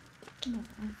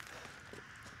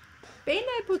 Being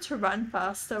able to run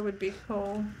faster would be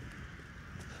cool.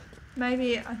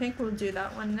 Maybe, I think we'll do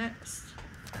that one next.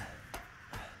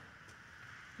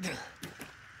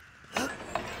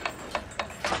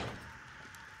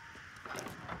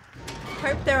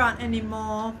 Hope there aren't any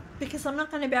more, because I'm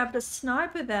not going to be able to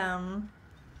sniper them.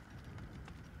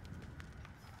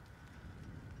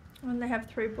 I only have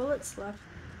 3 bullets left.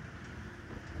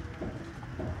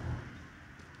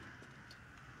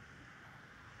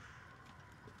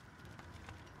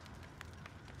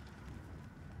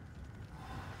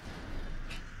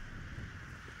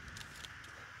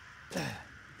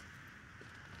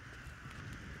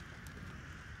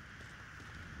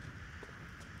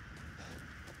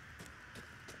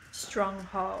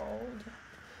 Stronghold.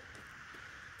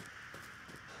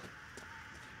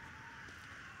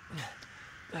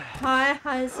 Hi,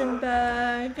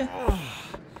 Heisenberg.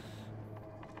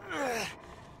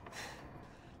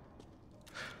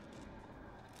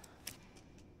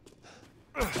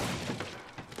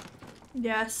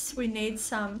 Yes, we need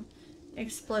some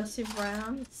explosive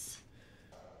rounds.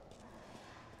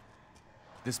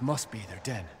 This must be their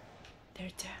den. They're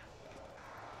down.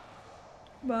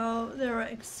 Well, there are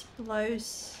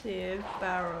explosive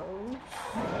barrels,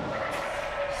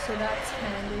 so that's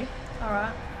handy.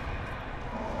 Alright.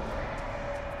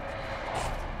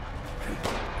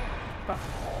 Oh,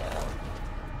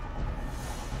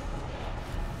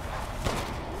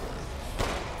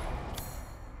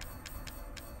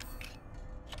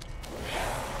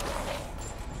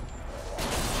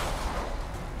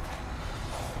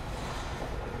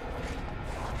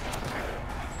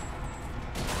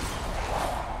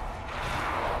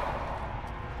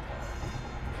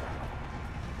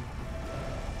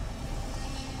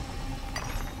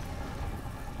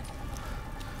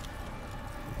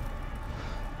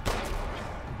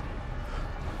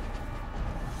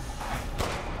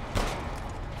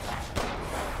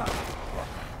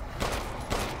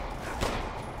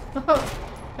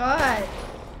 God.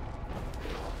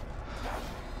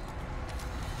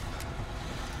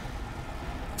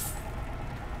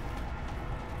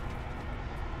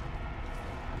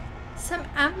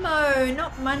 ammo,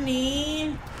 not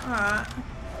money. Alright.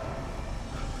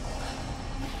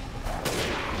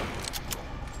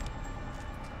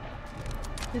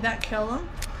 Did that kill him?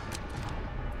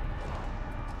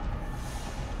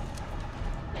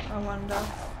 I wonder.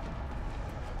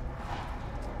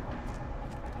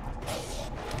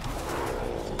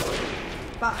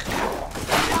 Fuck.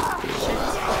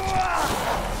 Shit.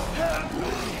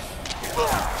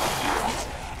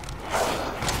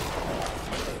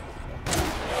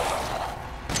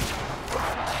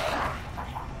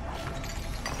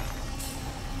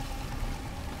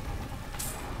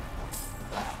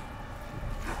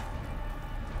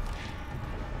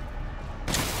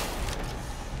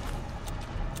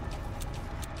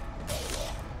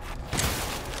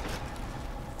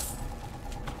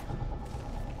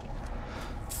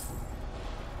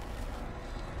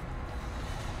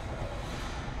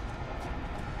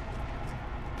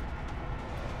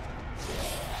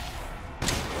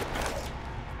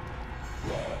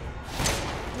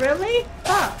 Really?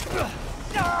 Fuck.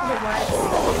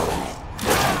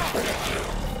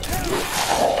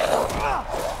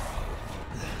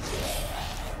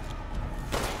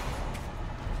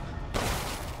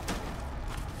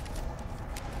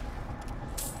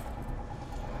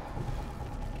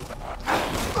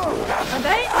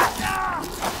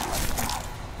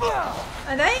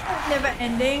 Are they never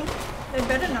ending? They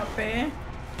better not be.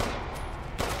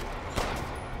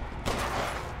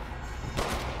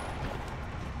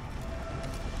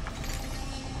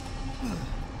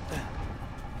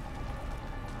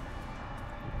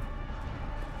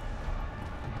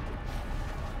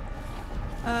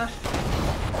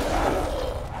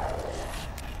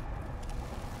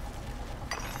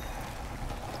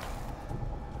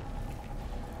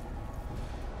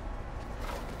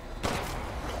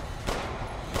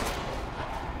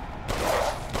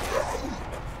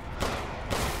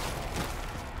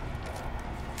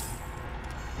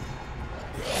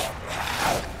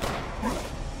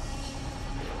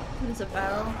 There's a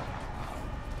barrel.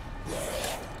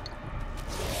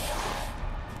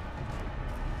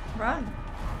 Run.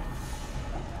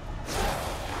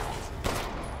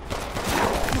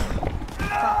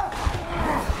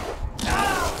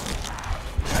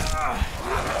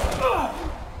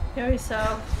 Kill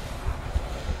yourself.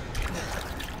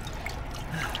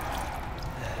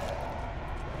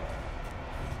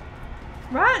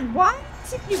 Run! Why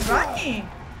isn't he running?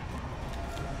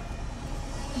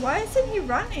 Why isn't he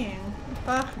running?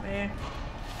 Fuck me.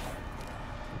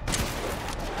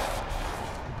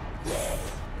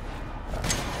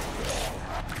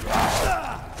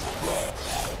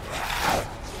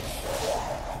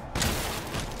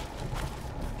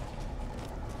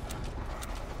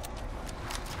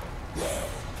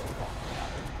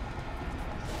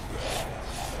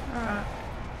 Alright.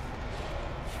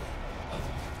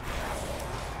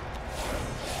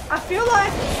 I feel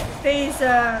like these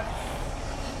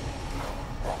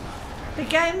the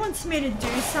game wants me to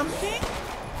do something.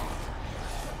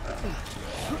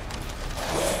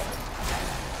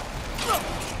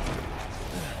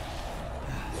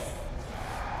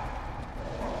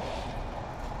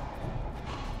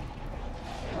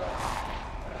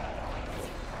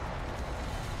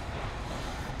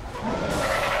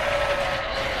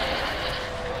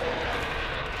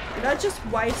 Did I just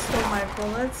waste all my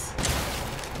bullets?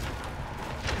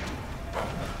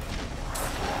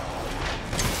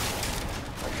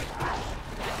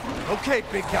 Okay,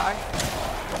 big guy.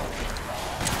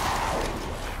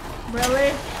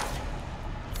 Really?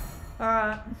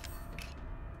 Alright.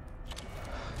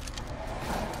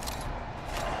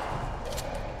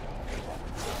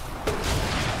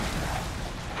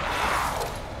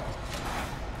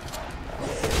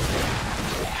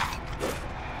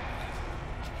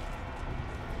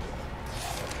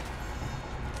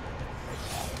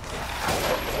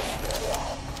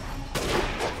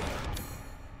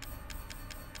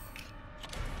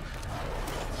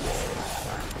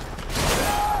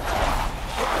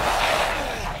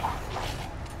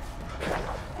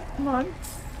 Come on.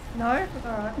 No?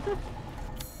 Alright.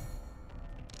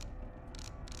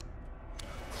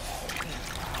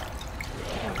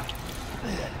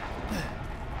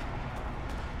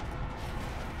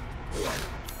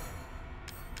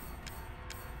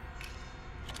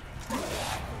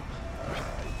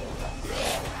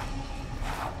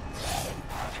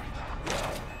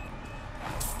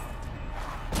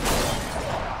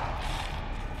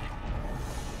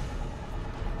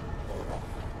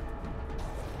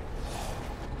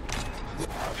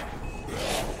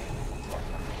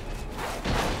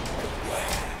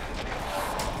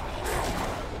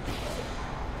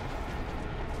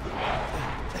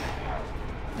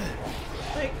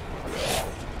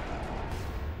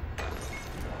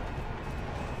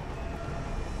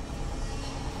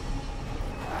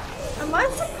 am I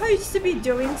supposed to be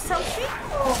doing something?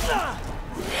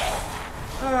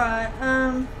 Alright,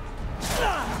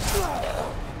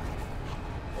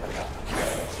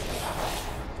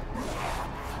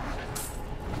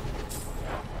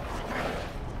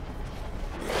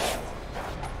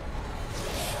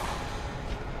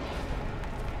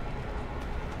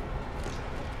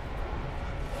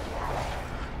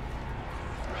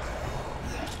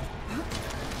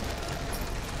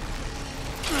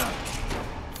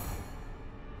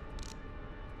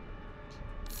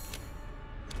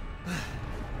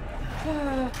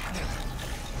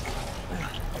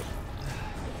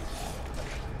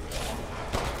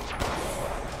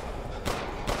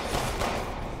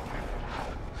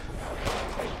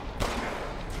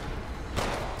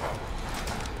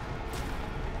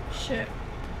 shit.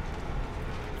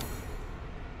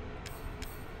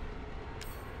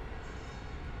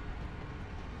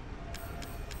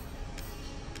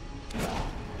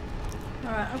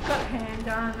 Alright, I've got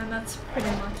handgun and that's pretty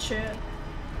much it.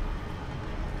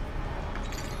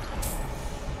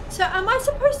 So am I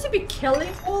supposed to be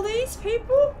killing all these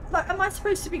people? Like, am I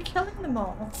supposed to be killing them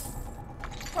all?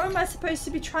 Or am I supposed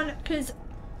to be trying to... Because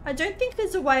I don't think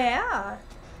there's a way out.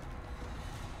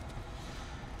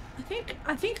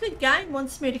 I think the game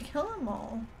wants me to kill them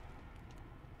all.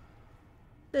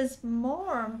 There's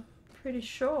more, I'm pretty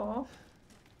sure.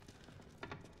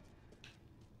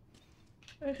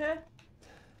 Okay.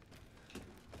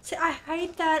 See, I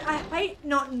hate that. I hate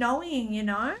not knowing, you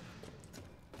know?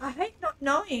 I hate not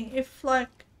knowing if,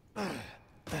 like...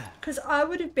 Because I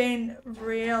would have been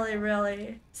really,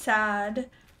 really sad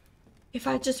if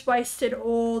I just wasted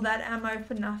all that ammo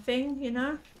for nothing, you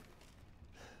know?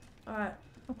 Alright,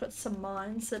 I've got some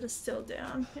mines that are still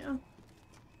down here.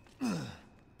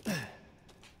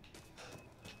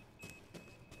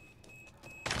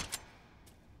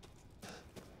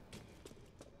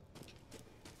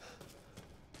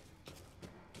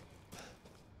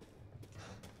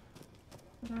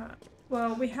 Alright.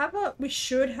 Well, we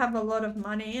should have a lot of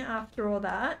money after all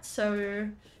that. So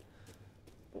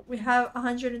we have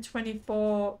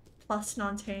 124 plus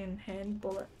 19 handgun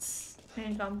bullets.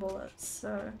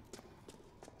 So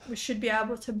we should be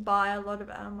able to buy a lot of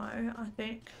ammo, I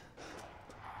think.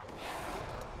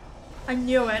 I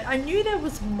knew it. I knew there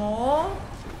was more.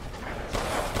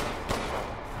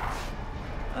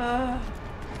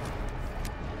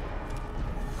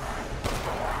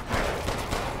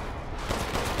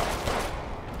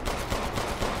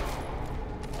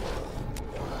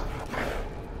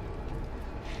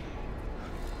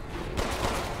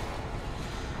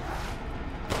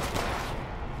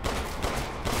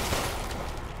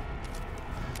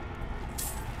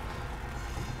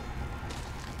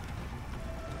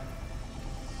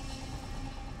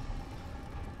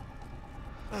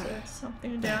 There's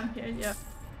something down here, yeah.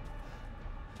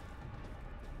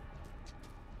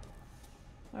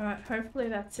 Alright, hopefully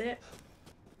that's it.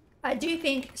 I do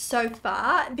think so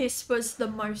far this was the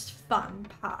most fun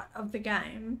part of the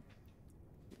game.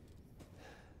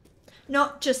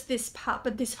 Not just this part,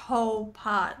 but this whole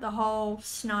part, the whole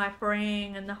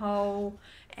snipering and the whole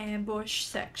ambush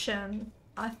section.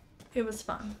 It was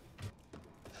fun.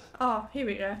 Oh, here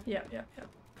we go. Yep.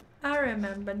 I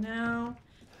remember now.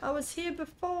 I was here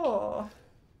before.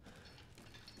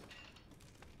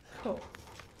 Cool.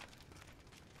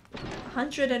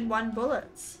 101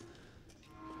 bullets.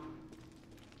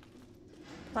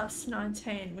 Plus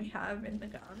 19 we have in the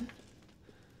gun.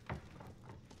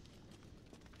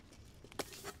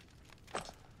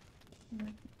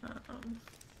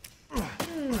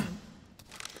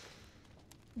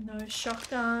 No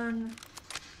shotgun.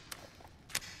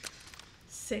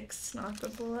 6 sniper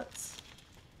bullets.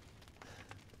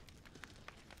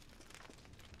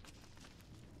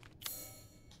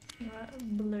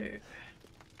 Blue.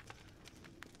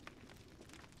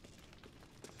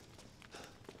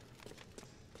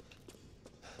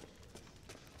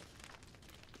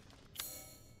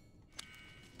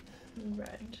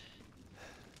 Red.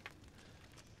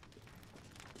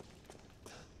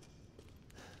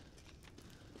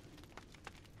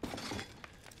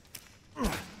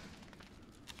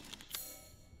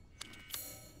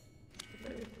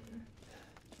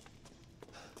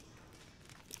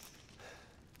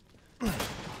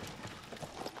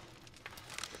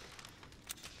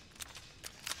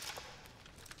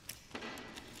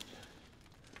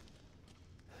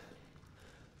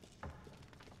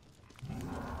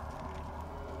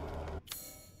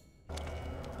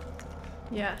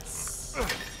 Yes.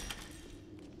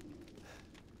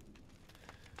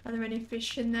 Are there any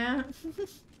fish in there?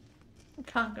 I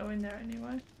can't go in there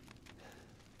anyway.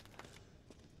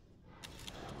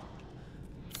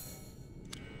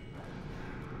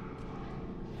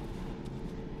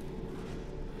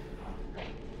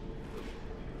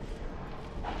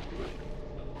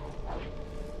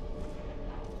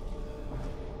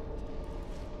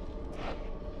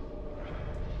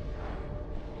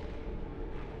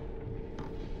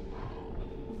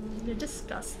 You're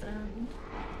disgusting.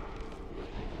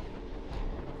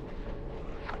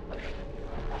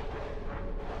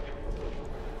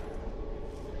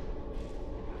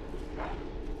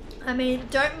 I mean,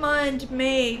 don't mind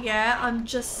me, yeah? I'm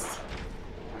just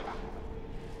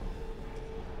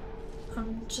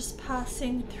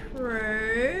passing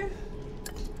through.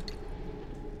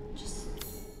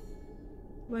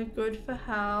 We're good for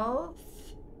health.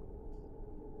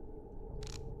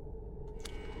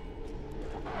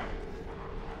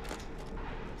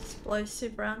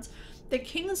 Explosive rounds. The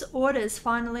king's orders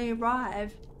finally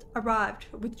arrived.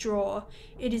 Withdraw.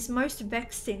 It is most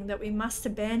vexing that we must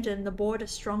abandon the border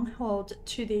stronghold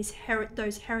to those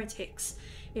heretics.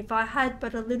 If I had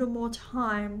but a little more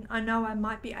time, I know I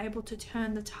might be able to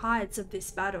turn the tides of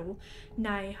this battle.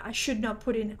 Nay, I should not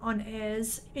put on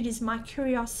airs. It is my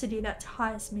curiosity that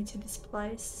ties me to this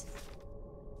place.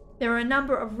 There are a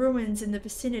number of ruins in the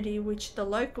vicinity which the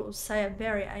locals say are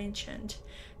very ancient.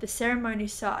 The ceremony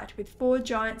site with 4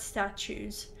 giant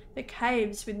statues, the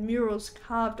caves with murals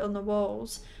carved on the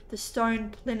walls, the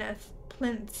stone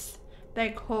plinths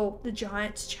they call the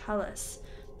Giant's Chalice.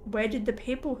 Where did the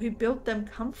people who built them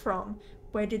come from?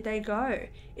 Where did they go?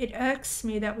 It irks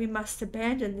me that we must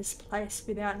abandon this place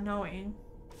without knowing.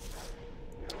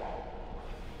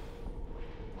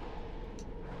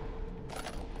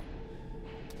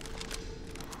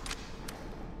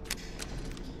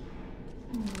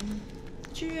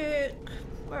 Duke,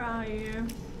 where are you?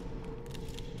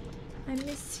 I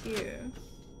miss you.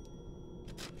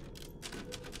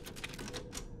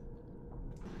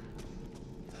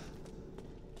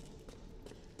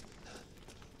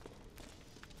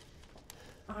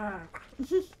 Alright.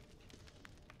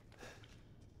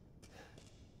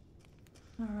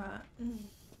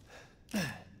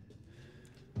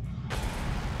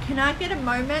 Can I get a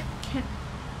moment?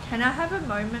 Can I have a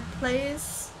moment,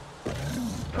 please?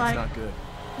 That's not good.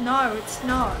 No, it's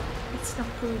not. It's not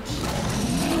good.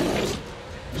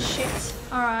 Shit.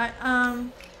 Alright,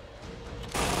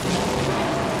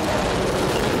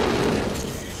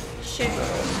 shit.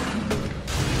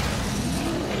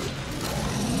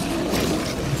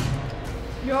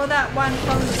 You're that one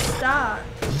from the start.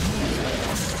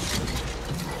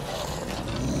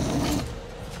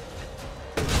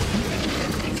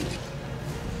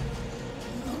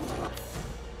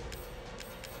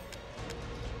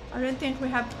 I don't think we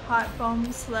have pipe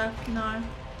bombs left, no.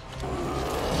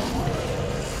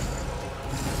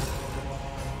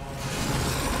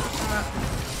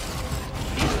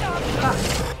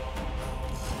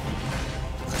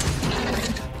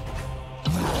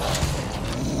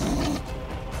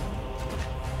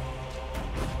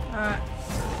 Alright.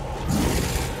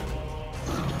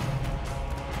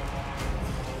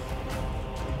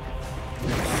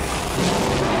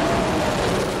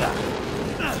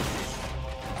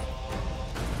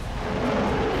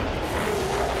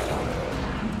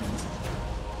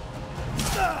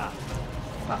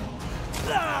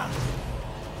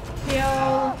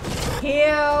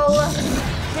 Heal.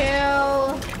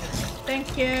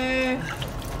 Thank you.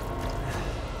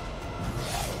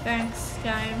 Thanks,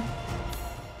 game.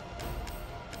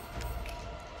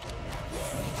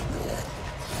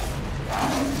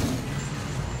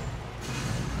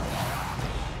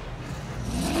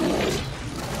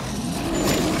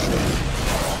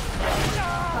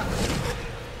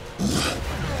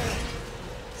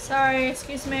 Sorry,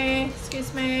 excuse me.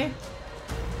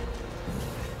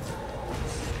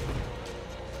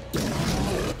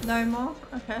 No more?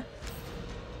 Okay.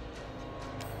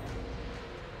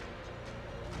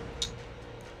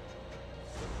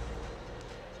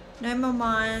 No more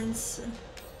mines.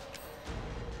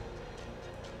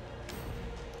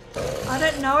 I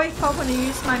don't know if I want to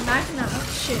use my magnet. Oh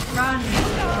shit, run.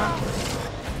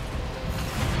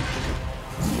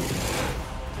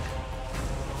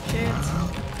 Shit.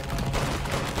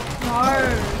 No.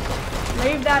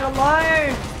 Leave that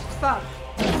alone. Fuck.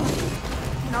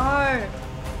 No.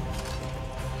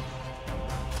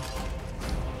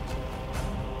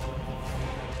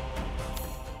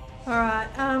 Alright,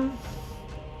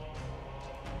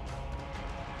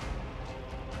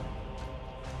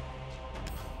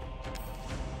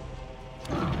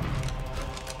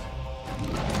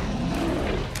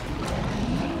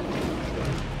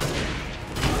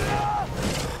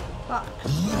 fuck.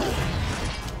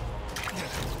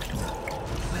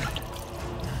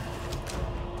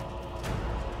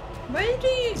 Where do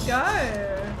you go?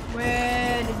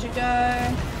 Where did you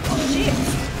go? Oh shit!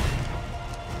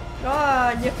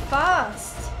 God, you're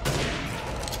fast.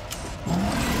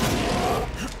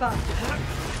 Fuck.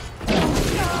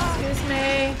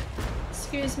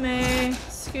 Excuse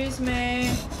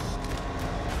me.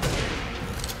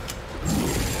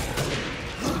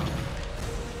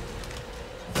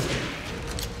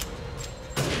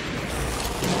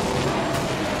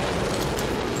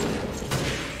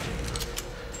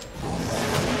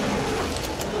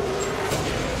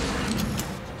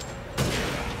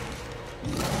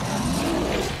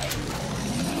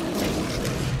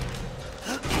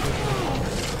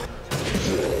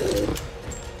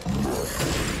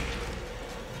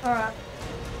 Alright.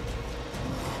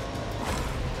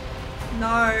 No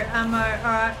ammo.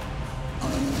 Alright.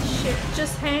 Shit.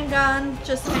 Just handgun.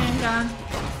 Just handgun.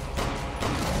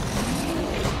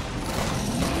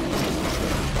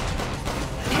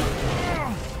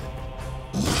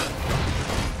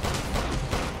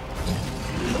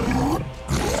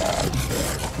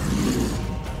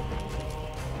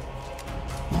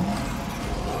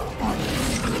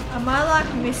 Am I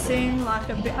like missing like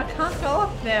a bit? I can't go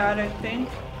up there, I don't think.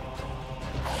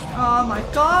 Oh my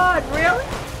god, really?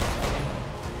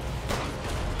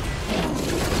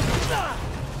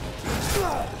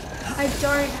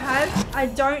 I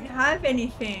don't have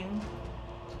anything.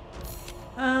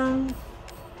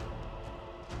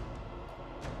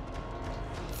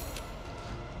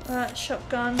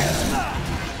 Shotgun.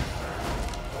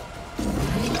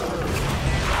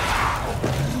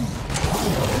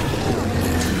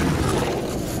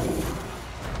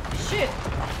 Shit.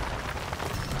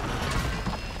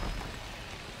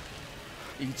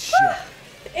 Eat shit.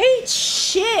 Eat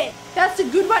shit! That's a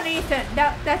good one, Ethan.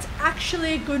 That's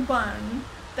actually a good one.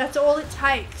 That's all it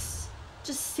takes.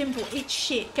 Just simple. Eat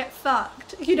shit. Get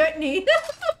fucked. You don't need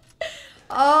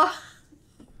Oh.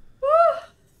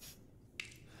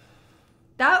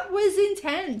 That was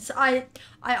intense. I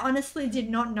honestly did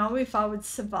not know if I would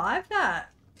survive that.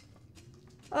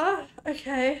 Oh,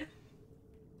 okay.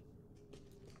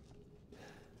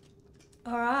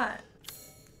 Alright.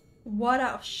 What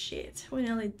else? Shit. We're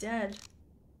nearly dead.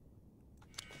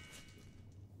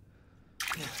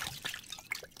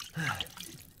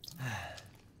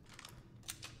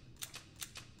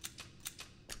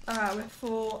 Alright, we're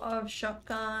full of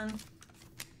shotgun.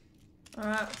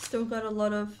 Alright, still got a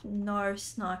lot of no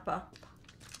sniper.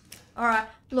 Alright,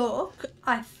 look,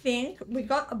 I think we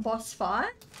got a boss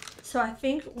fight. So I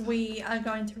think we are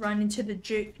going to run into the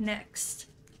Duke next.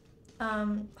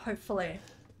 Hopefully.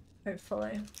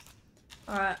 Hopefully.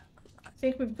 Alright, I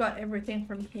think we've got everything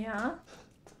from here.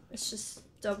 Let's just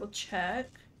double check.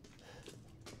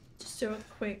 Just do a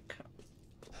quick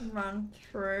run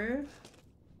through.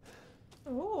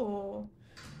 Oh.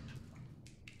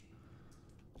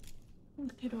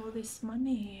 Look at all this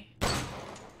money.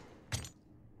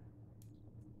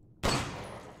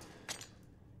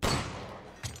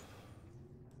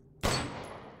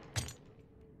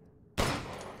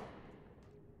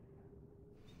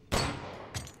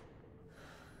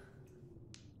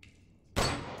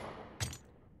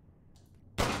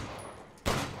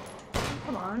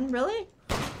 Come on, really?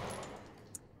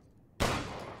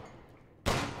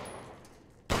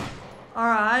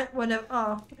 Alright, whatever.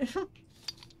 Oh.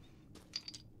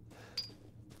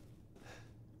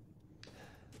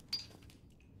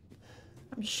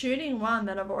 I'm shooting one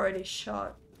that I've already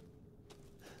shot.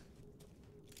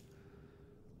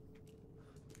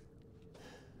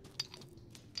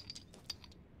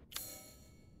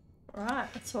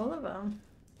 Alright, that's all of them.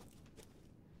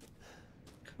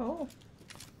 Cool.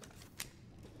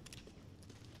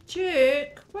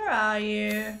 Duke, where are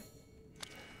you?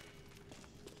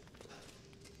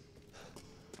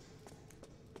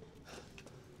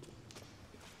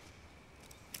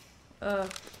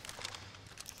 Ugh.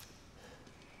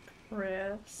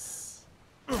 Chris.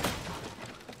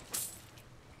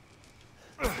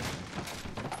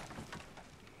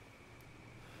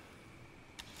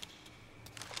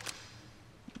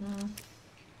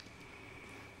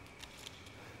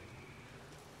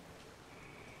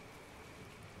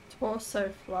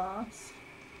 Torso flask.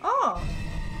 Oh!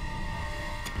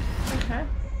 Okay.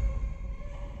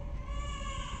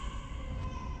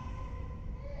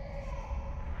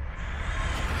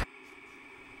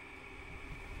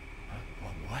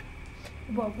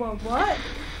 What?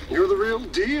 You're the real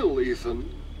deal, Ethan.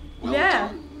 Well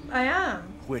done. I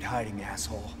am. Quit hiding,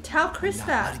 asshole. Tell Chris I'm not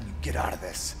that. letting you get out of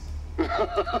this.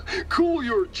 Cool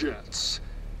your jets.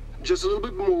 Just a little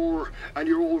bit more, and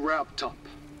you're all wrapped up.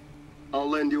 I'll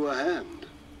lend you a hand.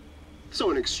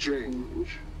 So in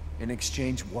exchange... In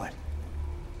exchange, what?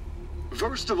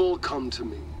 First of all, come to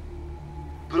me.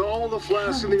 Put all the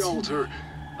flasks in the altar,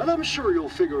 and I'm sure you'll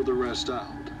figure the rest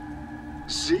out.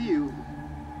 See you,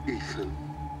 Ethan.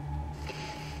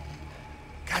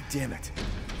 God damn it.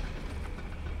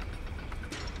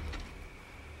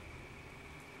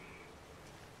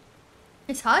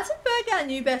 Is Heisenberg our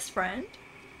new best friend?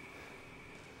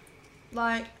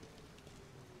 Like,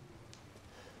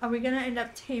 are we gonna end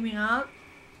up teaming up?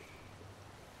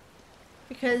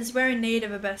 Because we're in need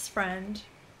of a best friend.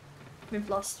 We've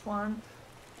lost one.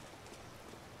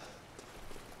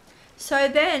 So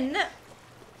then,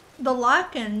 the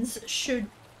Lycans should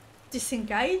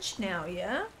disengage now,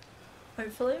 yeah?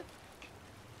 Hopefully.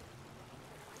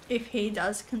 If he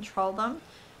does control them.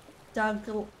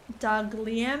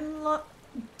 Guglielmo's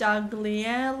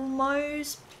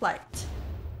plate.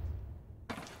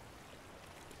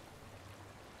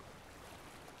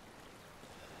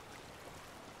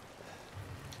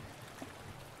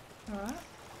 Alright.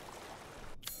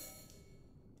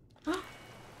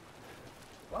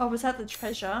 Oh, was that the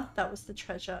treasure? That was the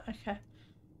treasure. Okay.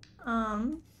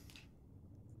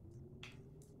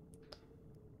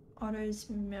 Otto's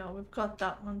mill. We've got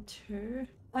that one too.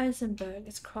 Heisenberg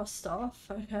is crossed off.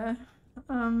 Okay.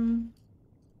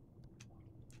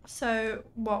 So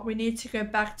what? We need to go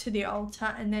back to the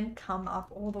altar and then come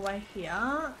up all the way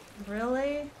here.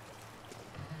 Really?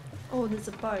 Oh, there's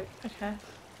a boat. Okay.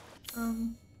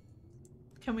 Can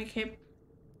we keep?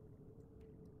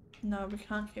 No, we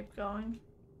can't keep going.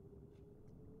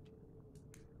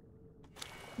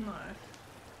 No.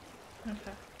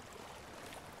 Okay.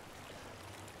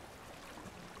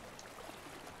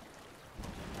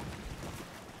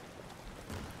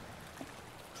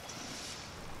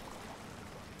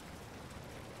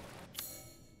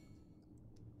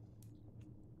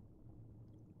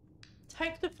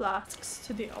 Take the flasks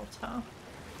to the altar.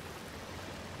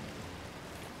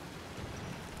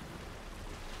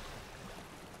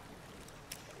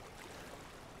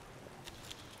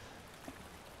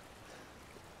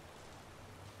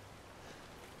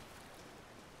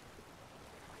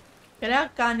 Get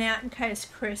our gun out in case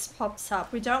Chris pops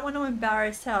up. We don't want to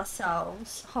embarrass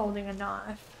ourselves holding a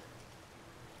knife.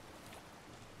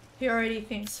 He already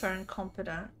thinks we're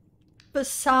incompetent. For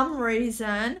some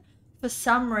reason,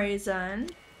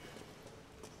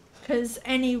 because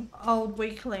any old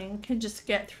weakling can just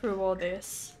get through all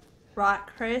this. Right,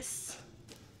 Chris?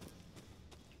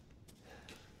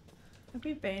 Have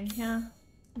we been here?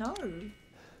 No.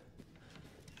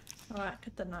 Alright,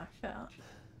 get the knife out.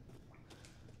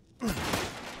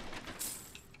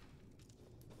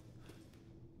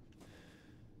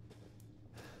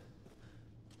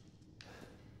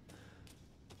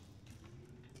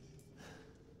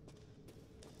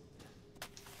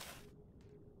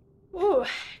 Ooh,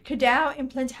 Cadao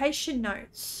implantation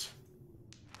notes.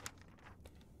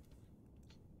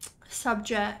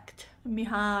 Subject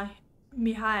Mihai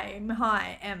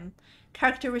M.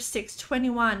 Characteristics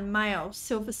 21, male,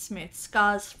 silversmith,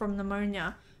 scars from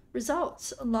pneumonia.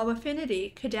 Results, low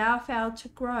affinity, Cadao failed to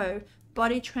grow,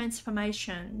 body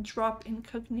transformation, drop in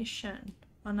cognition,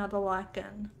 another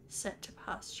lichen, sent to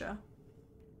pasture.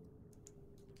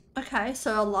 Okay,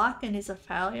 so a lichen is a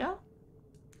failure.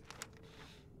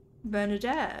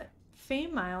 Bernadette,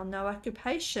 female, no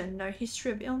occupation, no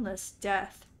history of illness,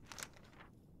 death.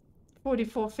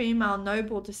 44, female,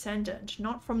 noble descendant,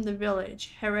 not from the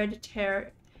village,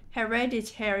 hereditary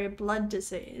blood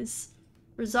disease.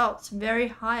 Results, very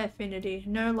high affinity,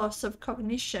 no loss of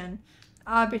cognition,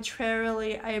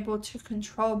 arbitrarily able to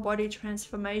control body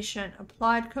transformation,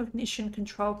 applied cognition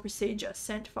control procedure,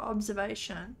 sent for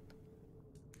observation.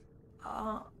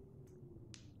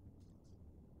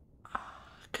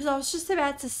 Because I was just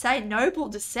about to say noble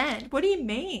descent. What do you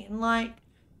mean? Like,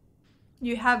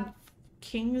 you have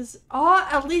kings? Oh,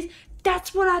 at least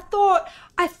that's what I thought.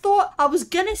 I thought I was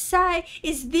gonna say,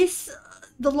 is this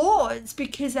the lords,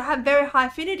 because they have very high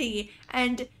affinity,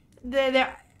 and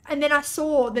they're and then I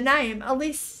saw the name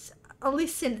Elise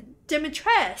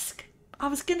Dimitrescu. I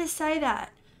was gonna say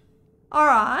that. All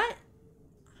right.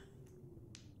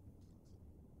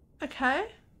 Okay.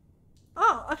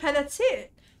 Oh, okay. That's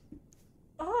it.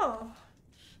 Oh.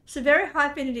 So very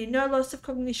high affinity, no loss of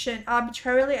cognition,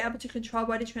 arbitrarily able to control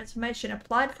body transformation,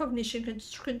 applied cognition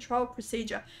control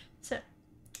procedure. So,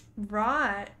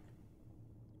 right.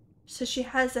 So she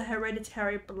has a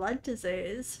hereditary blood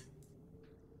disease.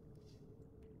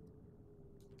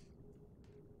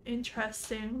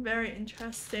 Interesting, very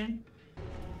interesting.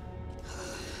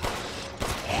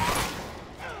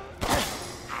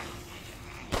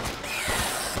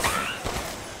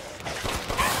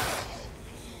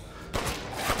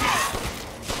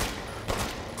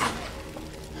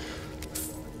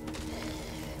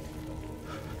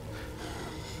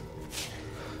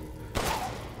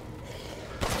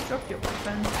 Drop your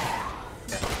weapon.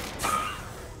 Yeah.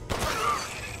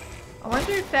 I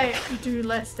wonder if they do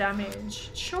less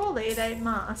damage. Surely they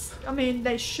must. I mean,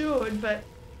 they should, but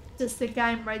does the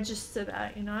game register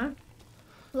that, you know?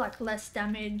 Like less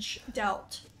damage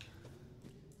dealt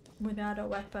without a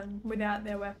weapon, without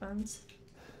their weapons.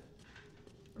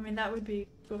 I mean, that would be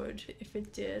good if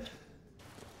it did.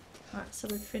 Alright, so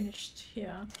we've finished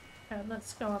here. Okay,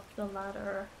 let's go up the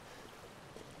ladder.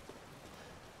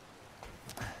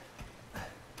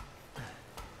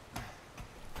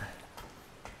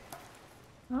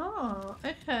 Oh,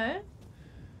 okay.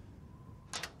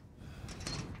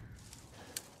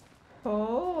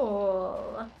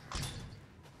 Cool.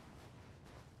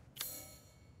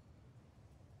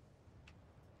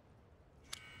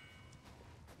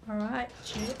 Alright,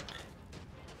 chick.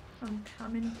 I'm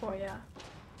coming for ya.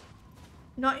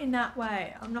 Not in that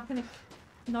way. I'm not gonna...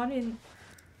 Not in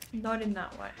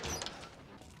that way.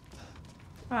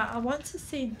 Alright, I want to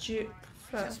see Duke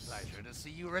first. It's a pleasure to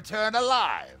see you return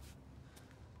alive.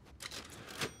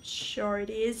 Sure it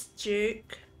is,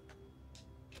 Duke.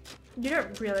 You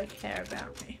don't really care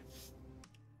about me.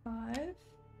 5.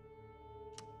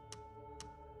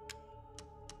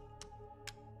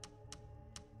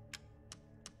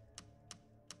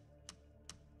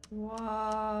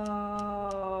 Whoa.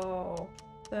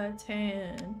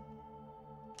 13.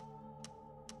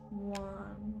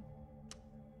 1.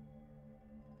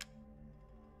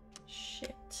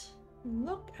 Shit.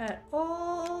 Look at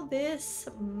all this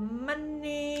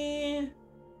money.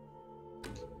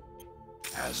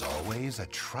 As always, a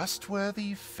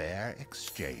trustworthy, fair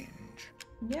exchange.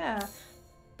 Yeah.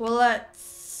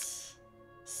 Bullets.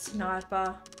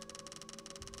 Sniper.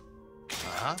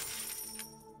 Huh?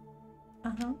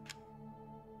 Uh-huh.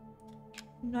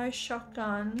 No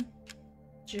shotgun.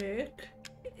 Duke.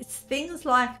 It's things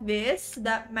like this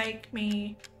that make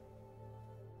me...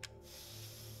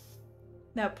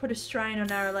 that put a strain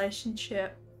on our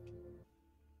relationship.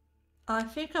 I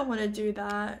think I want to do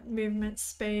that. Movement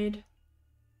speed.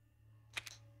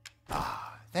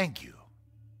 Ah, thank you.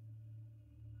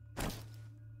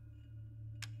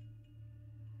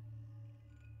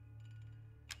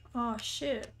 Oh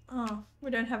shit. Oh, we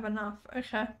don't have enough.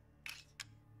 Okay.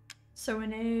 So we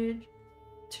need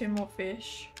 2 more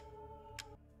fish.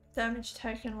 Damage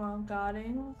taken while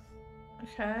guarding.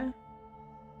 Okay.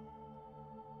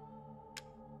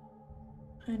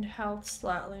 And health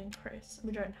slightly increased.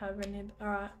 We don't have any.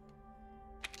 Alright.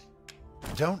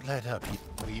 Don't let up.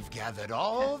 We've gathered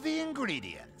all the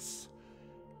ingredients.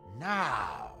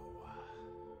 Now.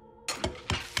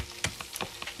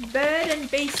 Bird and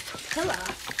beast killer.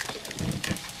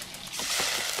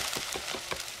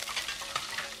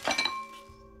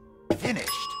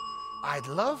 Finished. I'd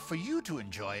love for you to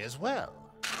enjoy as well.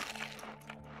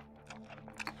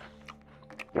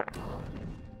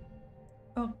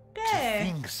 Okay.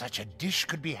 Think such a dish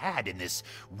could be had in this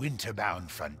winter-bound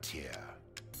frontier.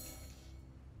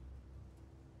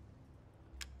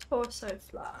 Torso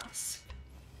flask.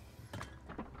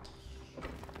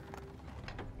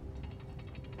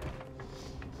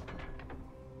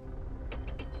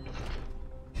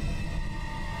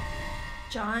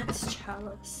 Giant's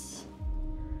chalice.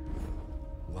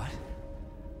 What?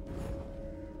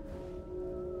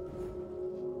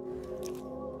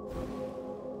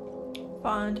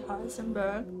 Find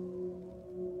Heisenberg.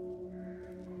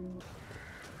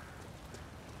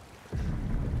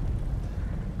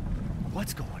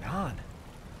 What's going on?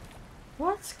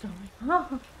 What's going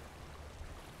on?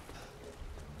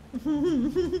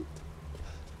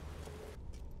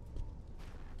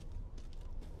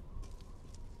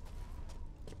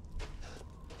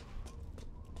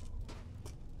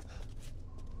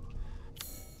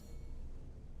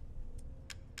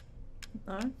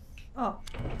 No? Oh.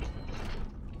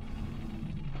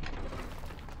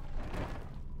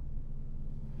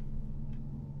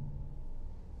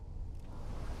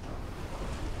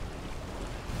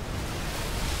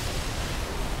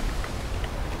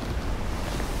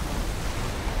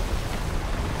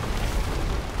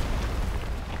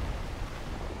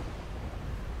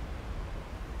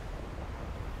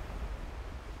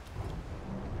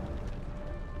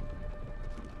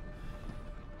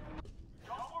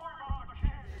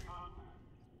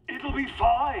 It'll be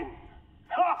fine.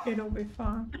 Ha! It'll be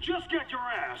fine. Just get your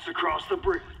ass across the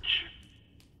bridge.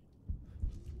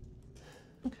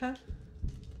 Okay.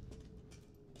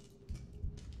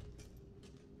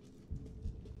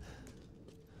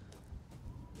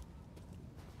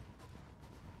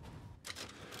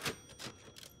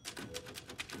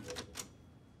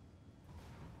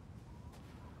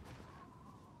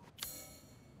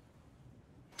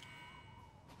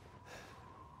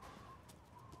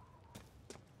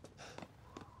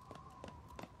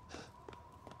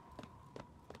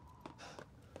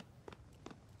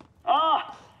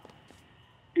 Ah!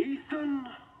 Ethan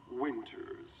Winters.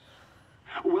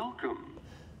 Welcome.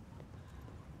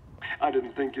 I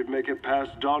didn't think you'd make it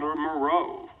past Daughter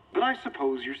Moreau, but I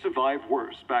suppose you survived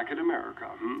worse back in America,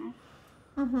 hmm?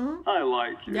 Mm-hmm. I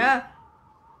like you. Yeah.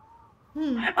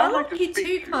 I'd I like like to you speak too,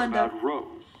 to you kind of. about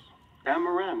Rose and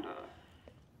Miranda.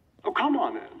 Oh, come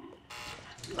on in.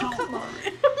 Oh, come on.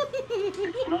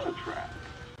 It's not a trap.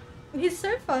 He's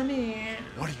so funny.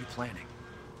 What are you planning?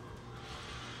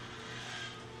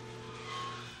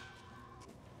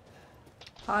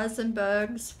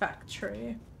 Heisenberg's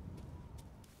factory.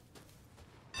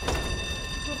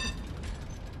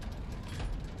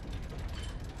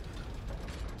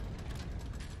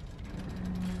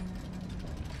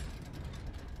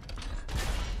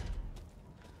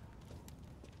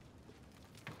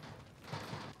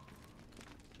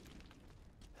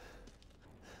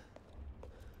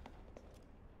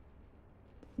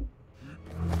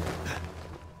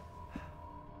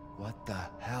 What the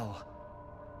hell?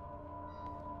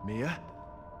 Mia?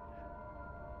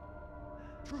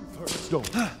 Truth hurts,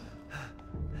 don't it?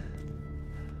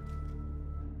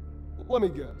 Let me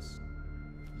guess.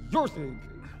 You're thinking,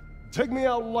 take me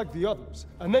out like the others,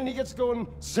 and then he gets to go and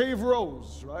save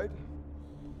Rose, right?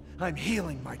 I'm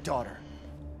healing my daughter.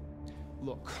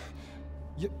 Look,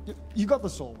 you got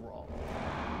this all wrong.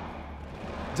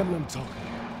 Tell me I'm talking.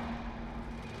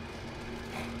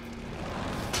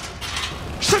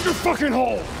 Shut your fucking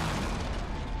hole!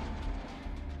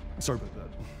 Sorry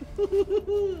about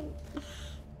that.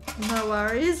 No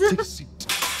worries. Take a seat.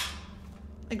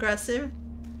 Aggressive.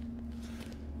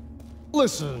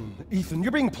 Listen, Ethan,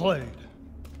 you're being played.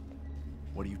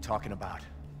 What are you talking about?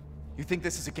 You think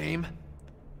this is a game?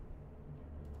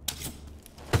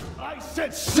 I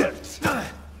said sit!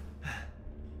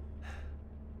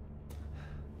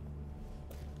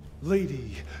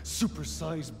 Lady,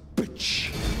 supersized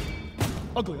bitch.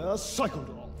 Ugly ass psycho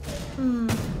doll. An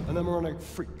embryonic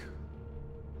freak.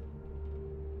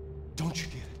 Don't you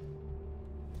get it?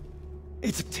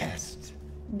 It's a test.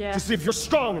 Yeah. To see if you're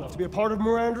strong enough to be a part of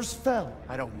Miranda's family.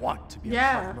 I don't want to be a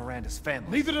Yeah. part of Miranda's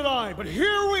family. Neither did I, but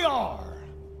here we are.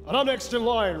 And I'm next in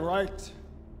line, right?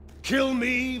 Kill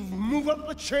me, move up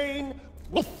the chain.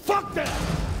 Well, fuck that!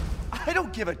 I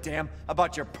don't give a damn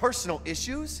about your personal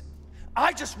issues.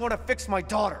 I just want to fix my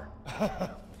daughter.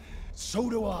 So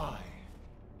do I.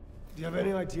 Do you have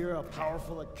any idea how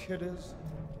powerful that kid is?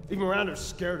 Even Miranda's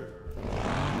scared of her.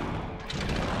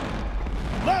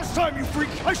 Last time, you freak!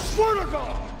 I swear to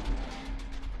God!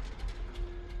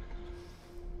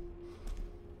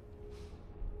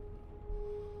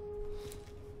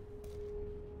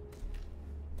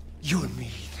 You and me,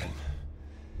 Ethan.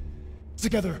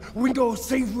 Together, we can go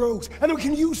save Rose, and then we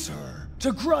can use her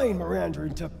to grind Miranda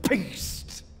into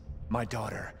paste. My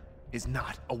daughter is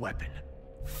not a weapon.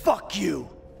 Fuck you!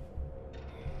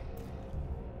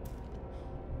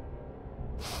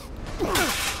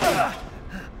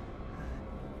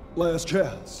 Last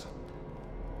chance.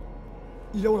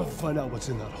 You don't have to find out what's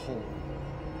in that hole.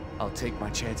 I'll take my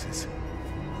chances.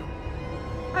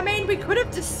 I mean, we could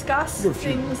have discussed You're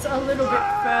few. things a little bit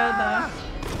further.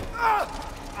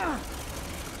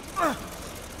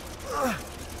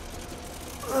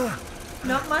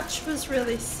 Not much was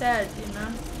really said, you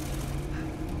know?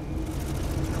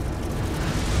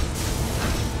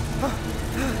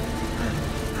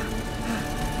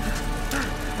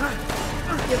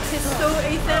 Your pistol,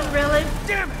 Ethan, really?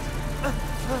 Damn it!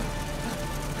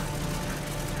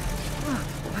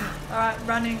 Alright,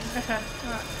 running. Okay,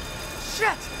 alright.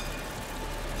 Shit!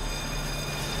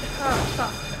 Oh,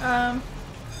 fuck.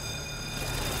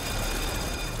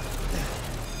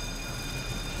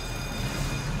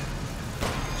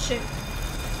 Shit.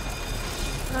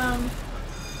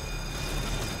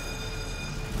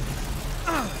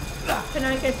 Can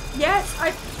I get... Yes,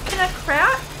 can I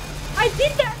crouch? I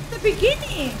did that at the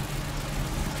beginning!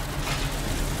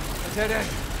 Dead end.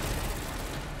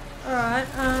 Alright,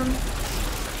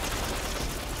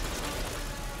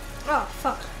 Oh,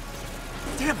 fuck.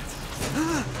 Damn it!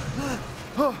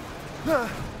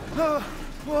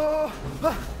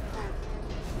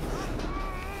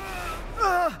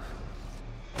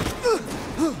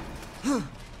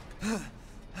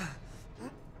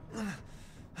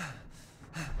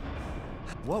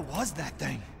 What was that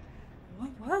thing?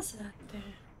 What was that thing?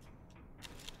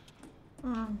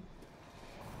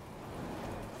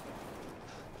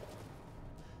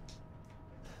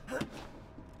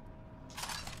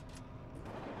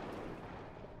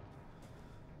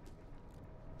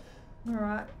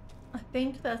 Alright, I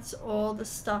think that's all the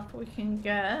stuff we can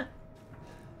get.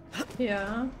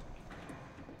 Yeah.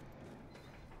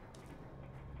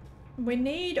 We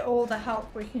need all the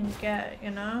help we can get,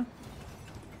 you know?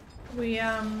 We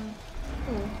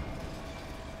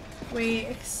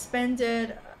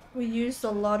used a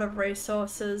lot of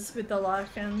resources with the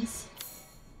Lycans.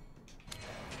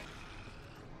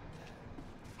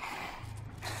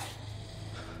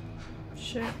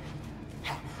 Shit.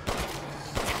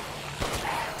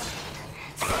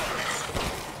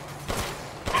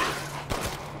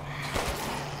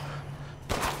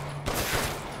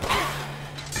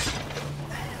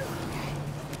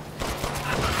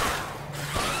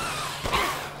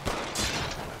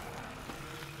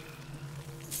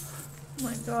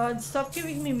 god, stop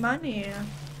giving me money.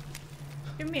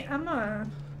 Give me ammo.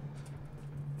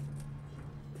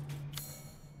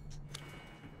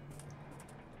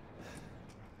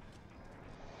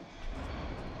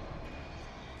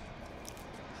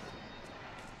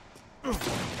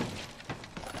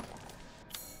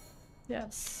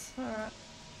 Yes, alright.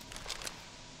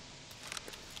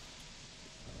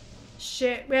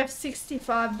 Shit, we have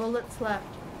 65 bullets left.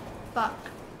 Fuck.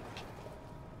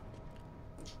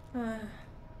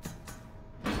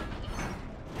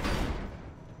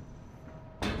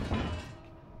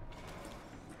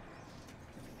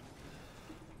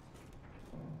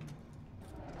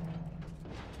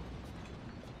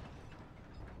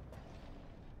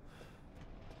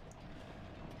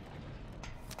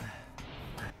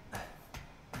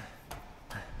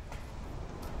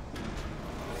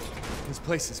 This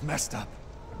place is messed up.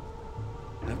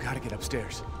 I've got to get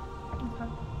upstairs.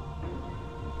 Okay.